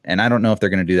 And I don't know if they're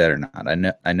going to do that or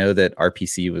not. I know that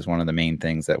RPC was one of the main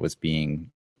things that was being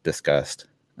discussed,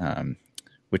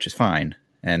 which is fine.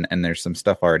 And there's some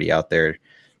stuff already out there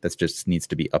that just needs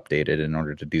to be updated in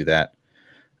order to do that.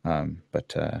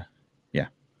 Yeah.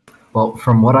 Well,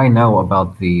 from what I know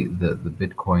about the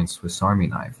Bitcoin Swiss Army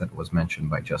knife that was mentioned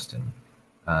by Justin,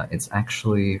 it's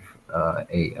actually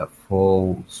a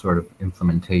full sort of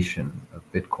implementation of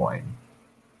Bitcoin.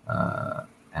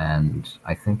 And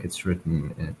I think it's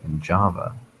written in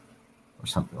Java or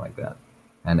something like that.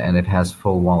 And it has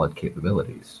full wallet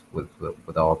capabilities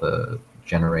with all the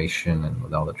generation and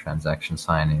with all the transaction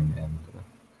signing. And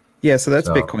yeah, so that's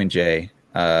Bitcoin J.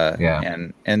 Yeah.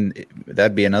 And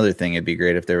that'd be another thing. It'd be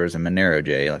great if there was a Monero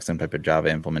J, like some type of Java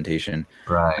implementation.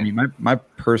 Right. I mean, my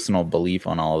personal belief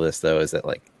on all of this, though, is that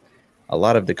like a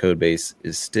lot of the code base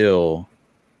is still,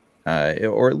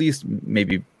 or at least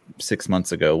maybe 6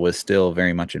 months ago, was still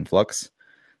very much in flux.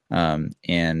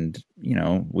 And,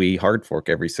 we hard fork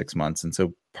every 6 months. And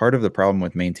so part of the problem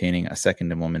with maintaining a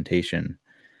second implementation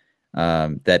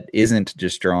that isn't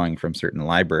just drawing from certain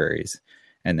libraries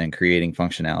and then creating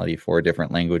functionality for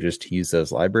different languages to use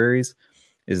those libraries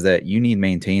is that you need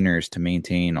maintainers to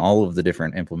maintain all of the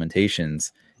different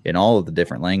implementations in all of the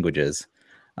different languages,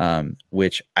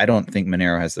 which I don't think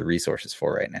Monero has the resources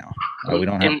for right now. We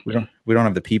don't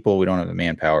have the people, we don't have the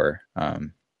manpower.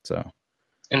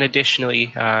 And additionally,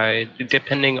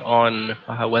 depending on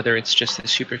whether it's just the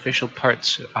superficial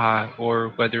parts or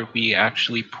whether we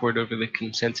actually port over the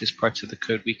consensus parts of the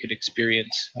code, we could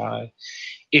experience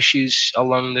issues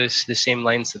along the same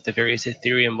lines that the various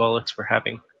Ethereum wallets were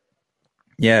having.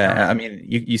 Yeah, I mean,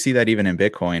 you see that even in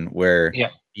Bitcoin, where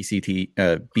BTCD,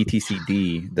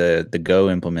 the Go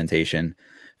implementation,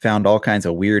 found all kinds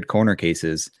of weird corner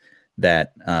cases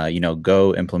that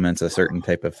Go implements a certain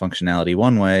type of functionality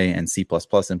one way and C++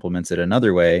 implements it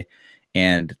another way,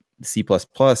 and C++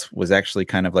 was actually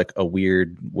kind of like a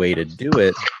weird way to do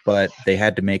it, but they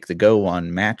had to make the Go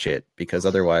one match it, because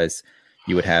otherwise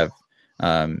you would have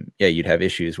you'd have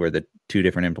issues where the two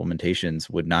different implementations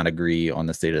would not agree on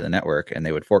the state of the network and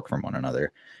they would fork from one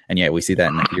another. And yet we see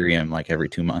that in Ethereum like every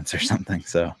 2 months or something.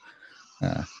 So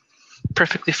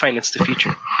perfectly fine. It's the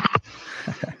future.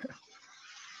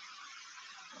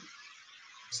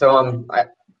 So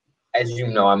as you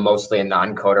know, I'm mostly a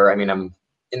non-coder. I mean, I'm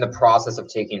in the process of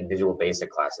taking Visual Basic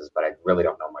classes, but I really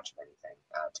don't know much of anything,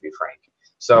 to be frank.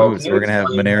 So we're going to have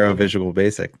Monero Visual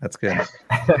Basic. That's good.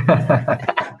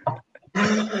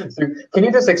 So can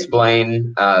you just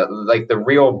explain like the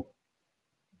real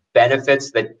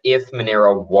benefits that if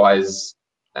Monero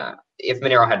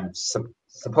had,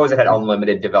 suppose it had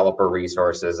unlimited developer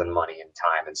resources and money and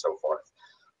time and so forth,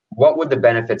 what would the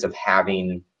benefits of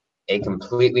having a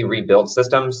completely rebuilt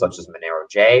system such as Monero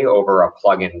J over a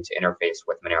plugin to interface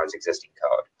with Monero's existing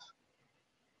code?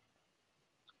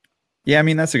 Yeah, I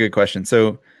mean, that's a good question.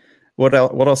 So what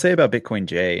I'll say about Bitcoin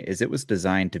J is it was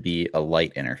designed to be a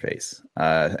light interface.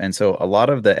 And so a lot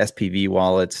of the SPV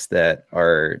wallets that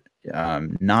are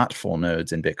not full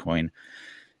nodes in Bitcoin,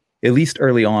 at least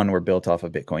early on, were built off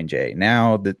of Bitcoin J.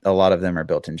 Now a lot of them are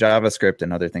built in JavaScript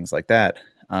and other things like that.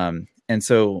 And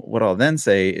so what I'll then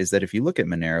say is that if you look at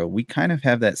Monero, we kind of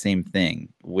have that same thing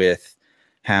with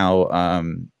how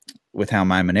with how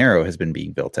MyMonero has been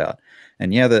being built out.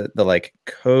 And yeah, the like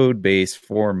code base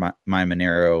for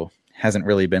MyMonero hasn't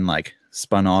really been like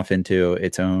spun off into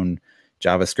its own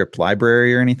JavaScript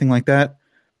library or anything like that.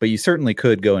 But you certainly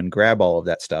could go and grab all of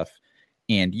that stuff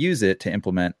and use it to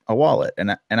implement a wallet.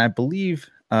 And I believe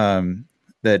that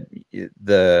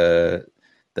the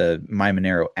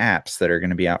MyMonero apps that are going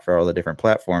to be out for all the different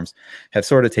platforms have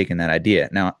sort of taken that idea.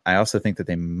 Now, I also think that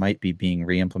they might be being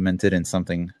re-implemented in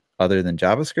something other than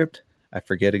JavaScript. I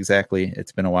forget exactly.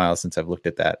 It's been a while since I've looked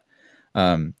at that.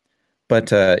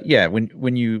 But yeah,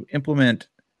 when you implement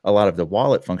a lot of the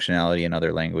wallet functionality in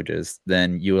other languages,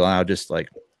 then you allow just like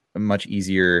a much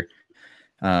easier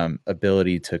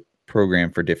ability to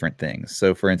program for different things.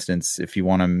 So for instance, if you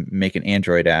want to make an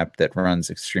Android app that runs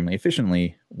extremely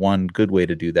efficiently, one good way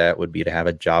to do that would be to have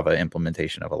a Java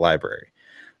implementation of a library.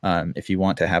 If you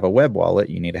want to have a web wallet,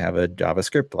 you need to have a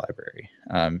JavaScript library.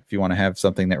 If you want to have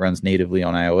something that runs natively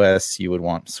on iOS, you would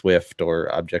want Swift or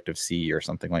Objective-C or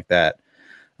something like that.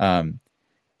 And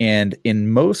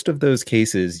in most of those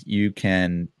cases, you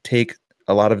can take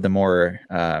a lot of the more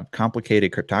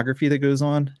complicated cryptography that goes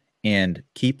on and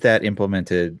keep that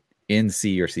implemented in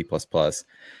C or C++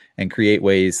 and create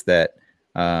ways that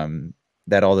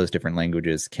that all those different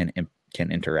languages can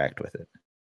interact with it.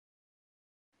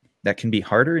 That can be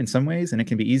harder in some ways, and it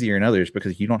can be easier in others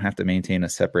because you don't have to maintain a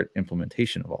separate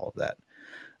implementation of all of that.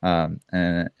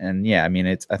 And yeah, I mean,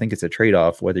 I think it's a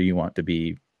trade-off whether you want to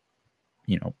be,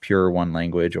 pure one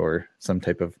language or some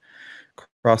type of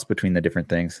cross between the different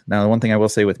things. Now, the one thing I will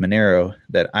say with Monero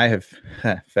that I have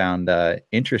found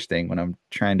interesting when I'm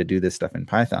trying to do this stuff in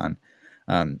Python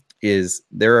is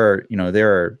there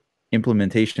are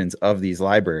implementations of these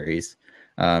libraries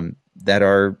that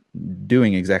are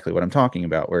doing exactly what I'm talking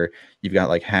about, where you've got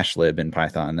like hashlib in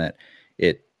Python that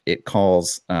it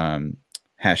calls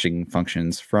hashing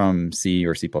functions from C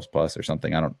or C++ or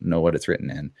something. I don't know what it's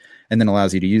written in, and then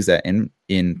allows you to use that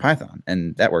in Python,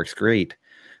 and that works great.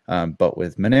 But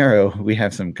with Monero, we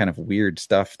have some kind of weird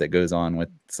stuff that goes on with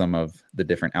some of the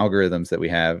different algorithms that we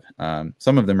have.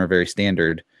 Some of them are very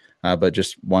standard, but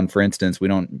just one, for instance, we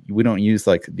don't use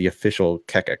like the official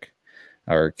Kekek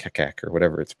or Kekek or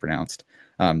whatever it's pronounced.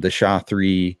 The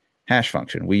SHA-3 hash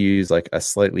function. We use like a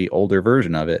slightly older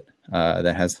version of it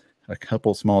that has a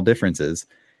couple small differences,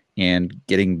 and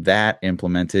getting that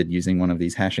implemented using one of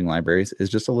these hashing libraries is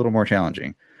just a little more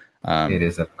challenging. It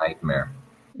is a nightmare.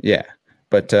 Yeah.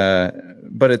 But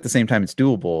at the same time, it's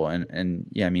doable, and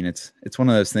yeah, I mean, it's one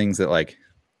of those things that, like,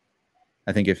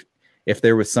 I think if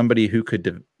there was somebody who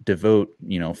could devote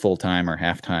full time or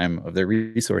half time of their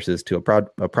resources to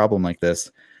a problem like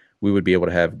this, we would be able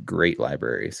to have great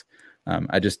libraries.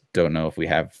 I just don't know if we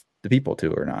have the people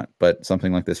to or not. But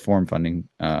something like this forum funding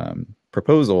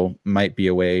proposal might be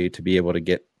a way to be able to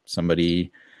get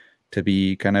somebody to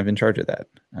be kind of in charge of that.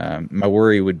 My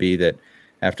worry would be that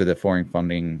after the forum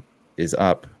funding is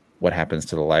up, what happens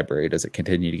to the library? Does it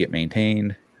continue to get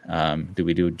maintained? Do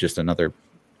we do just another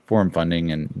forum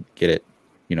funding and get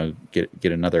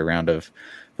another round of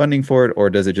funding for it, or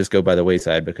does it just go by the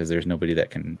wayside because there's nobody that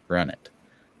can run it?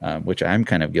 Which I'm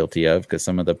kind of guilty of, because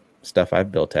some of the stuff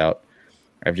I've built out,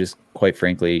 I've just quite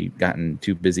frankly gotten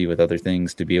too busy with other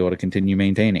things to be able to continue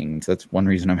maintaining. So that's one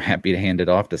reason I'm happy to hand it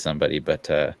off to somebody. But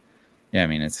yeah, I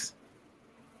mean, it's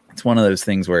one of those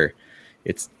things where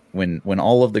it's when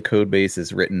all of the code base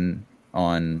is written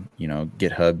on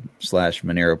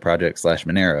GitHub/Monero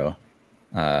project/Monero,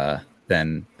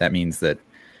 then that means that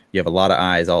you have a lot of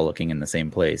eyes all looking in the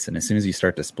same place. And as soon as you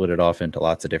start to split it off into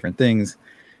lots of different things,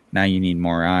 now you need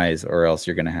more eyes, or else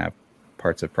you're going to have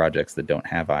parts of projects that don't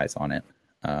have eyes on it.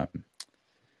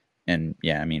 And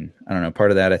yeah, I mean, I don't know.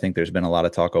 Part of that, I think there's been a lot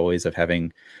of talk always of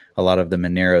having a lot of the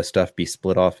Monero stuff be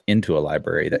split off into a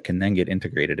library that can then get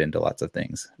integrated into lots of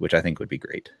things, which I think would be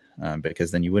great,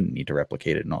 because then you wouldn't need to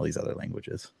replicate it in all these other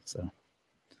languages. So,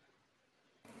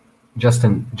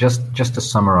 Justin, just to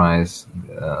summarize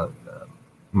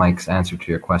Mike's answer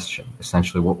to your question,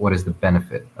 essentially, what is the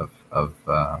benefit of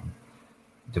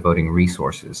devoting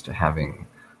resources to having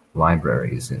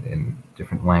libraries in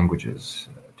different languages,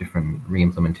 different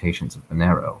reimplementations of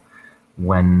Monero?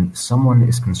 When someone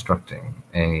is constructing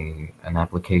an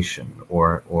application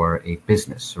or a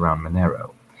business around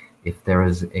Monero, if there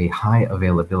is a high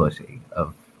availability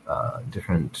of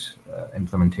different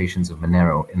implementations of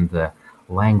Monero in the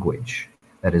language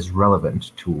that is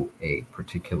relevant to a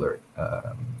particular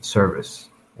service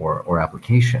or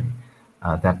application,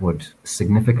 that would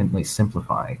significantly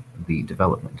simplify the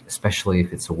development, especially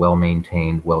if it's a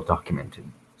well-maintained, well-documented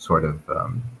sort of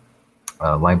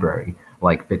library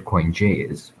like Bitcoin J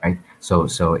is, right?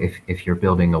 So if you're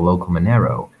building a local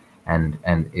Monero And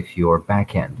if your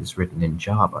backend is written in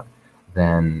Java,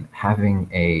 then having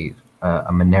a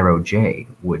Monero J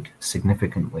would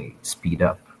significantly speed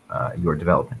up your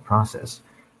development process.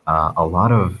 A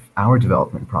lot of our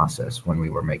development process when we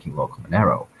were making local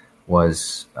Monero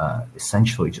was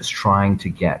essentially just trying to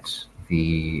get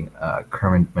the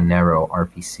current Monero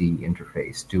RPC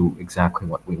interface do exactly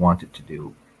what we wanted to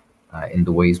do in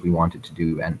the ways we wanted to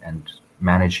do, and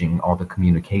managing all the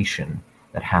communication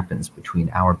that happens between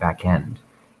our backend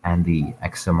and the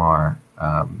XMR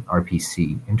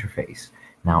RPC interface.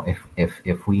 Now,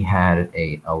 if we had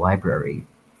a library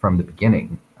from the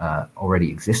beginning already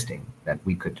existing that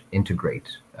we could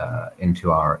integrate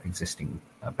into our existing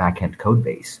backend code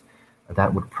base,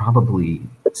 that would probably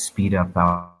speed up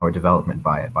our development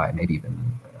by maybe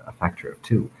even a factor of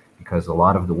 2, because a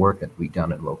lot of the work that we've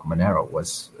done in local Monero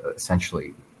was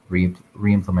essentially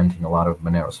re-implementing a lot of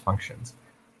Monero's functions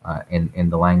in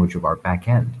the language of our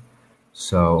backend.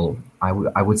 So I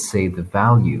would say the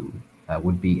value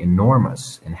would be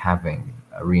enormous in having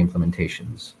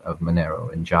re-implementations of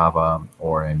Monero in Java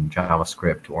or in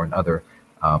JavaScript or in other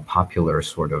popular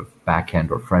sort of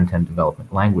backend or front-end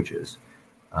development languages,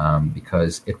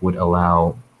 because it would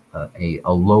allow a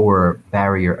lower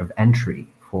barrier of entry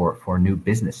for new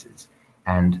businesses.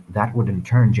 And that would in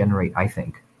turn generate, I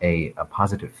think, a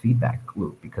positive feedback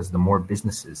loop, because the more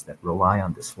businesses that rely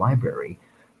on this library,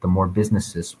 the more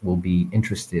businesses will be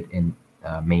interested in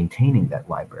maintaining that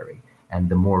library, and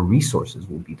the more resources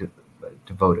will be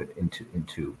devoted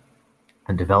into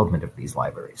the development of these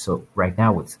libraries. So right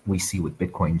now, what we see with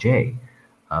Bitcoin J,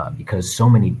 because so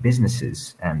many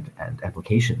businesses and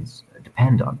applications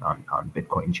depend on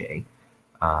Bitcoin J,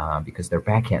 because their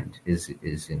backend is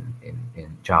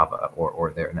in Java,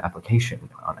 or they're an application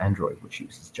on Android which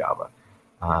uses Java.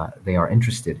 They are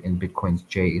interested in Bitcoin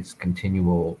J's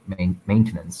continual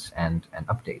maintenance and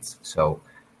updates. So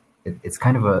it's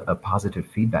kind of a positive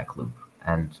feedback loop,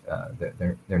 and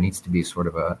there needs to be sort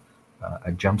of a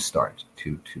jump start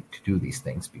to do these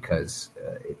things, because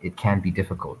it can be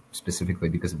difficult, specifically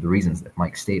because of the reasons that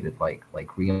Mike stated, like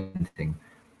reinventing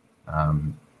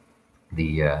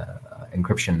the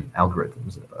encryption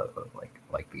algorithms,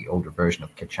 like the older version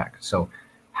of Kitchak. So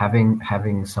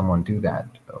having someone do that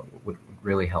would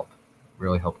really help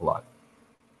a lot.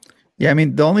 Yeah, I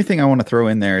mean, the only thing I want to throw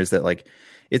in there is that, like,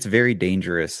 it's very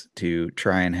dangerous to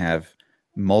try and have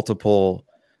multiple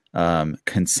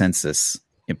consensus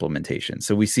implementation.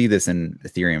 So we see this in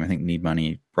Ethereum. I think Need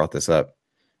Money brought this up.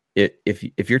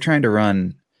 If you're trying to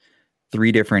run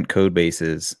 3 different code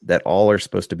bases that all are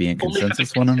supposed to be in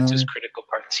consensus one another, critical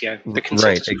parts, yeah. The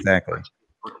consensus, right? Exactly.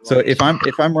 So if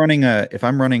I'm running a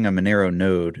Monero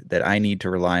node that I need to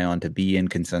rely on to be in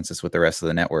consensus with the rest of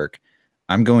the network,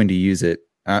 I'm going to use it.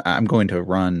 I'm going to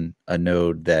run a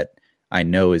node that I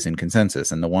know is in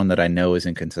consensus, and the one that I know is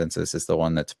in consensus is the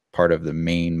one that's part of the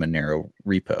main Monero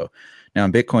repo. Now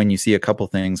in Bitcoin, you see a couple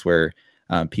things where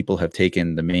people have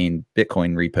taken the main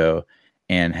Bitcoin repo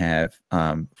and have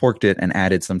forked it and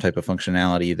added some type of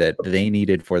functionality that they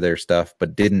needed for their stuff,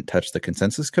 but didn't touch the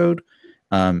consensus code.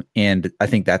 And I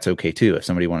think that's okay too. If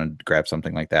somebody wanted to grab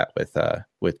something like that with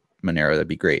Monero, that'd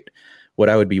be great. What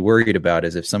I would be worried about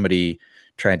is if somebody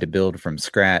tried to build from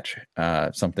scratch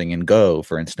something in Go,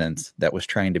 for instance, that was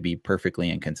trying to be perfectly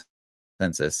in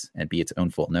consensus and be its own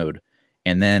full node,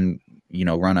 and then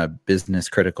run a business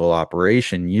critical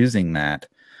operation using that.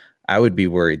 I would be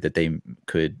worried that they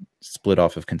could split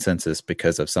off of consensus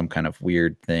because of some kind of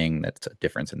weird thing that's a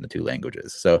difference in the 2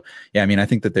 languages. So yeah, I mean, I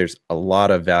think that there's a lot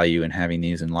of value in having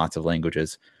these in lots of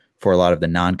languages for a lot of the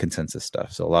non-consensus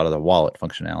stuff. So a lot of the wallet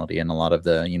functionality and a lot of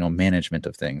the, management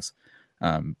of things.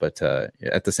 But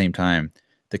at the same time,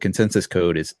 the consensus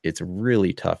code it's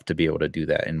really tough to be able to do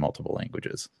that in multiple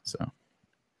languages. So.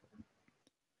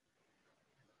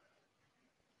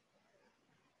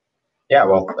 Yeah,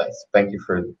 well, thank you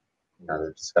for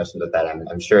the discussion with that.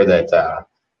 I'm sure that,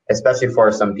 especially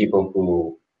for some people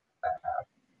who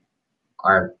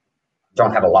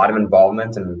don't have a lot of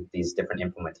involvement in these different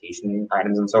implementation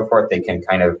items and so forth, they can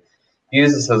kind of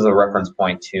use this as a reference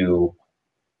point to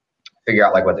figure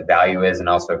out what the value is, and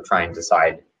also try and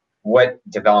decide what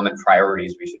development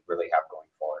priorities we should really have going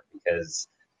forward. Because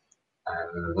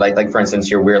like for instance,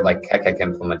 your weird Keck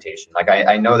implementation.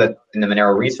 I know that in the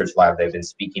Monero Research Lab, they've been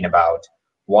speaking about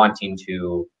wanting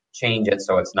to change it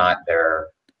so it's not their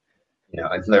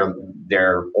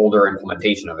older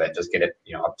implementation of it, just get it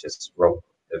up to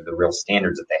the real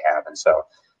standards that they have. And so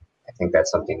I think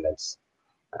that's something that's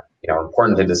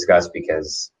important to discuss,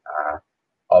 because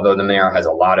although the Monero has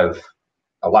a lot of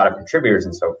contributors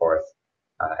and so forth,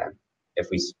 if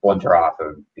we splinter off, it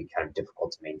would be kind of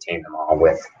difficult to maintain them all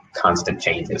with constant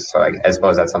changes. So I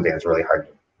suppose that's something that's really hard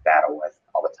to battle with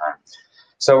all the time.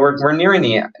 So we're near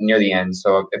the end.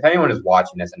 So if anyone is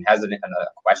watching this and has a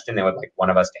question they would like one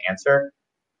of us to answer,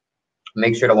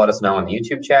 make sure to let us know in the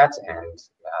YouTube chat, and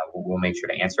we'll make sure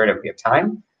to answer it if we have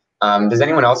time. Does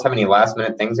anyone else have any last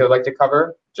minute things they would like to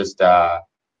cover? Just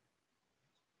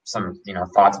some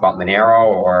thoughts about Monero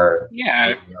or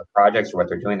projects or what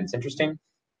they're doing that's interesting.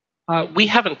 We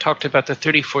haven't talked about the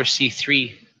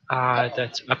 34C3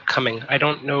 that's upcoming. I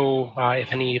don't know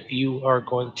if any of you are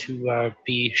going to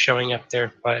be showing up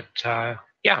there, but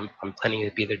I'm planning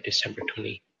to be there December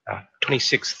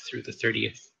 26th through the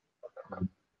 30th.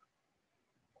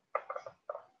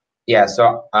 Yeah,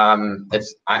 so I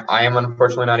am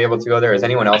unfortunately not able to go there. Is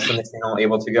anyone else in the channel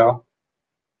able to go?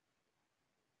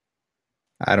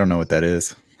 I don't know what that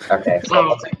is. Okay.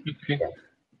 So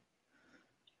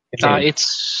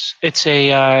It's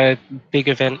a big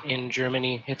event in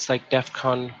Germany. It's like DEF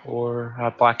CON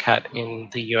or Black Hat in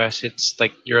the US. It's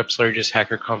like Europe's largest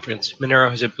hacker conference. Monero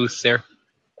has a booth there.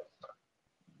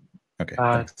 Okay.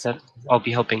 That I'll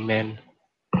be helping man.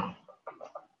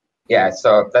 Yeah,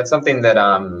 so that's something that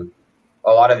a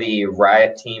lot of the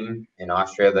Riot team in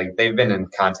Austria, like they've been in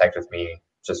contact with me,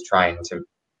 just trying to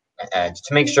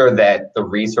make sure that the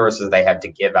resources they have to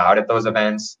give out at those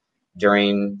events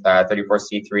during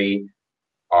 34C3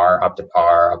 are up to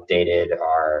par, updated,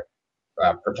 are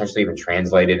potentially even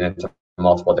translated into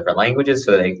multiple different languages,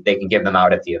 so that they can give them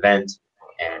out at the event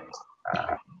and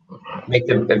make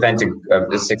the event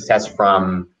a success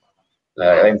from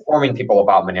informing people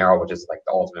about Monero, which is like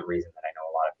the ultimate reason that I know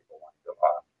a lot of people want to go.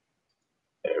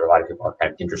 A lot of people are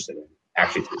kind of interested in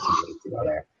actually to go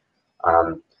there.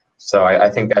 So I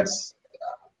think that's.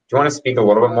 Do you want to speak a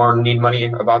little bit more, Need Money,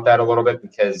 about that a little bit?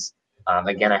 Because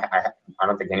again, I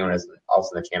don't think anyone else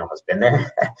in the channel has been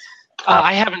there.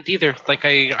 I haven't either. Like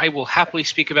I will happily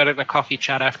speak about it in a coffee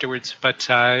chat afterwards. But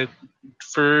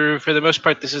for the most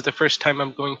part, this is the first time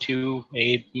I'm going to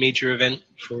a major event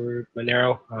for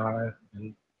Monero,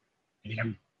 and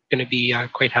I'm going to be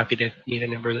quite happy to meet a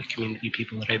number of the community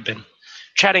people that I've been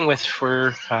chatting with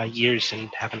for years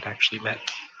and haven't actually met.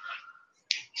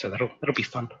 So that'll be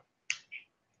fun.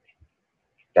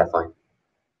 Definitely.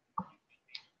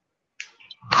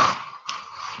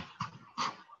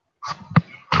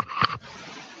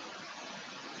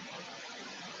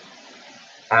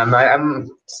 I'm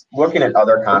looking at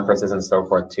other conferences and so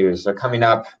forth too. So coming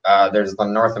up, there's the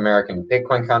North American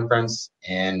Bitcoin Conference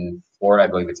in Florida. I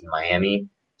believe it's in Miami.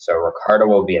 So Ricardo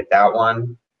will be at that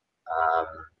one.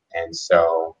 And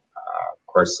so, of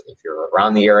course, if you're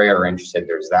around the area or interested,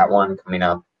 there's that one coming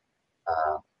up.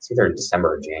 It's either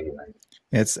December or January.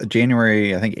 It's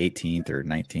January, I think 18th or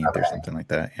 19th or something like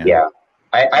that. Yeah.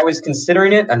 I was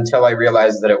considering it until I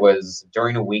realized that it was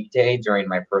during a weekday during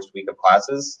my first week of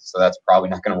classes, so that's probably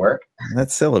not going to work.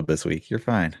 That's syllabus week. You're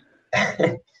fine.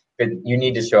 But you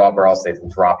need to show up or else they will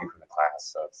drop you from the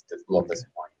class, so it's a little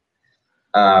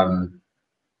disappointing.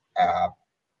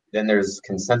 Then there's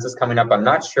Consensus coming up. I'm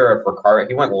not sure if Ricardo,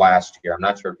 he went last year. I'm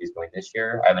not sure if he's going this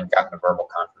year. I haven't gotten a verbal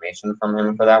confirmation from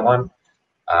him for that one.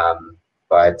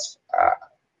 But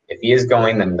if he is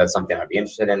going, then that's something I'd be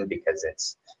interested in, because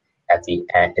it's at the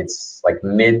end, it's like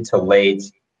mid to late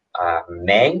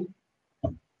May.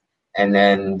 And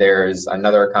then there's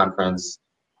another conference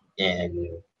in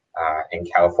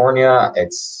California.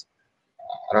 It's,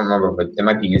 I don't remember, but it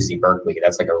might be UC Berkeley.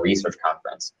 That's like a research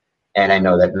conference. And I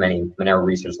know that many Monero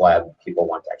Research Lab people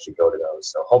want to actually go to those.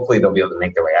 So hopefully they'll be able to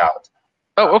make their way out.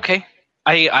 Oh, okay.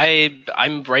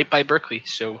 I'm right by Berkeley,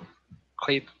 so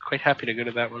quite happy to go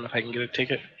to that one if I can get a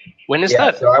ticket. When is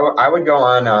that? So I would go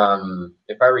on,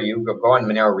 if I were you, go on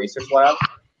Monero Research Lab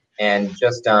and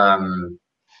just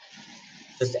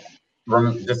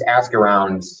ask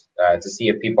around to see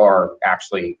if people are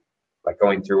actually like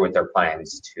going through with their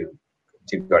plans to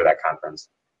go to that conference.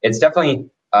 It's definitely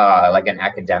like an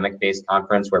academic-based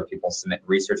conference where people submit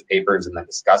research papers and then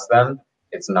discuss them.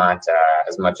 It's not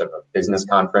as much of a business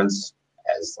conference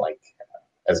as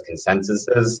Consensus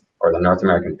is, or the North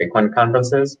American Bitcoin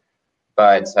conferences.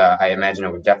 But I imagine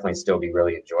it would definitely still be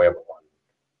really enjoyable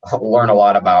and learn a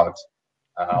lot about.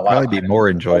 Probably be more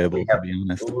enjoyable, to be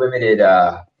honest. Limited.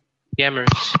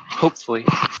 Yammers, hopefully.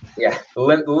 Yeah,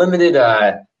 limited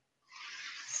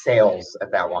sales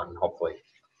at that one, hopefully.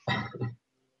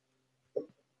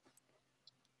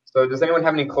 So does anyone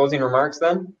have any closing remarks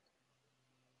then?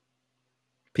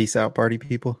 Peace out, party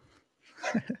people.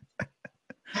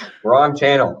 Wrong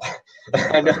channel.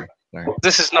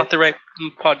 This is not the right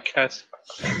podcast.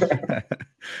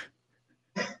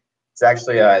 It's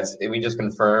actually we just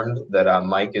confirmed that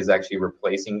Mike is actually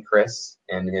replacing Chris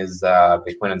in his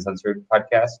Bitcoin Uncensored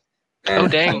podcast. Oh,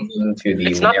 dang.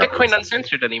 It's not Bitcoin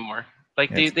Uncensored anymore.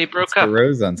 Like they broke up. The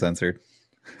Rose Uncensored.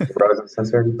 Rose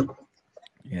Uncensored.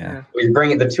 Yeah. He's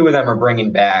bringing the two of them are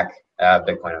bringing back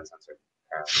Bitcoin Uncensored.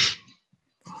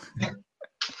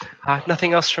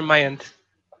 Nothing else from my end.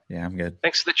 Yeah, I'm good.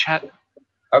 Thanks for the chat.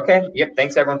 Okay. Yep.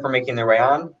 Thanks everyone for making their way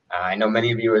on. I know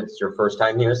many of you it's your first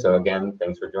time here, so again,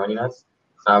 thanks for joining us.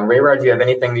 Rayrod, do you have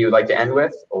anything that you'd like to end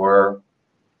with, or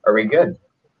are we good?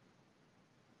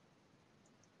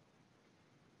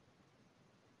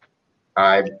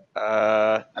 I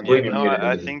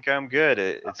think I'm good.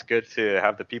 It's good to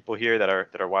have the people here that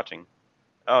are watching.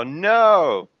 Oh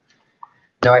no!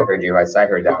 No, I heard you. I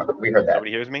heard that. We heard that.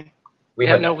 Nobody hears me? We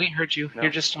heard you. No.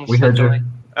 You're just on We heard you.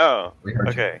 Oh, We heard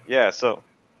okay. Yeah. So.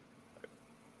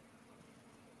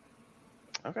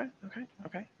 Okay. Okay,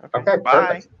 Bye.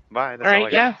 perfect. Bye. That's all all right. I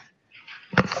got.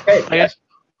 Okay. I guess.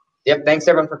 Yep. Thanks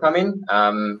everyone for coming.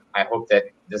 I hope that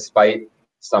despite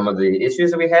some of the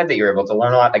issues that we had, that you're able to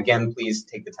learn a lot. Again, please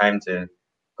take the time to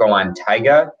go on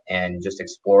Taiga and just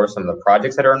explore some of the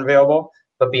projects that are available.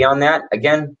 But beyond that,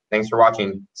 again, thanks for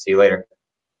watching. See you later.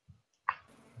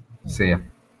 See ya.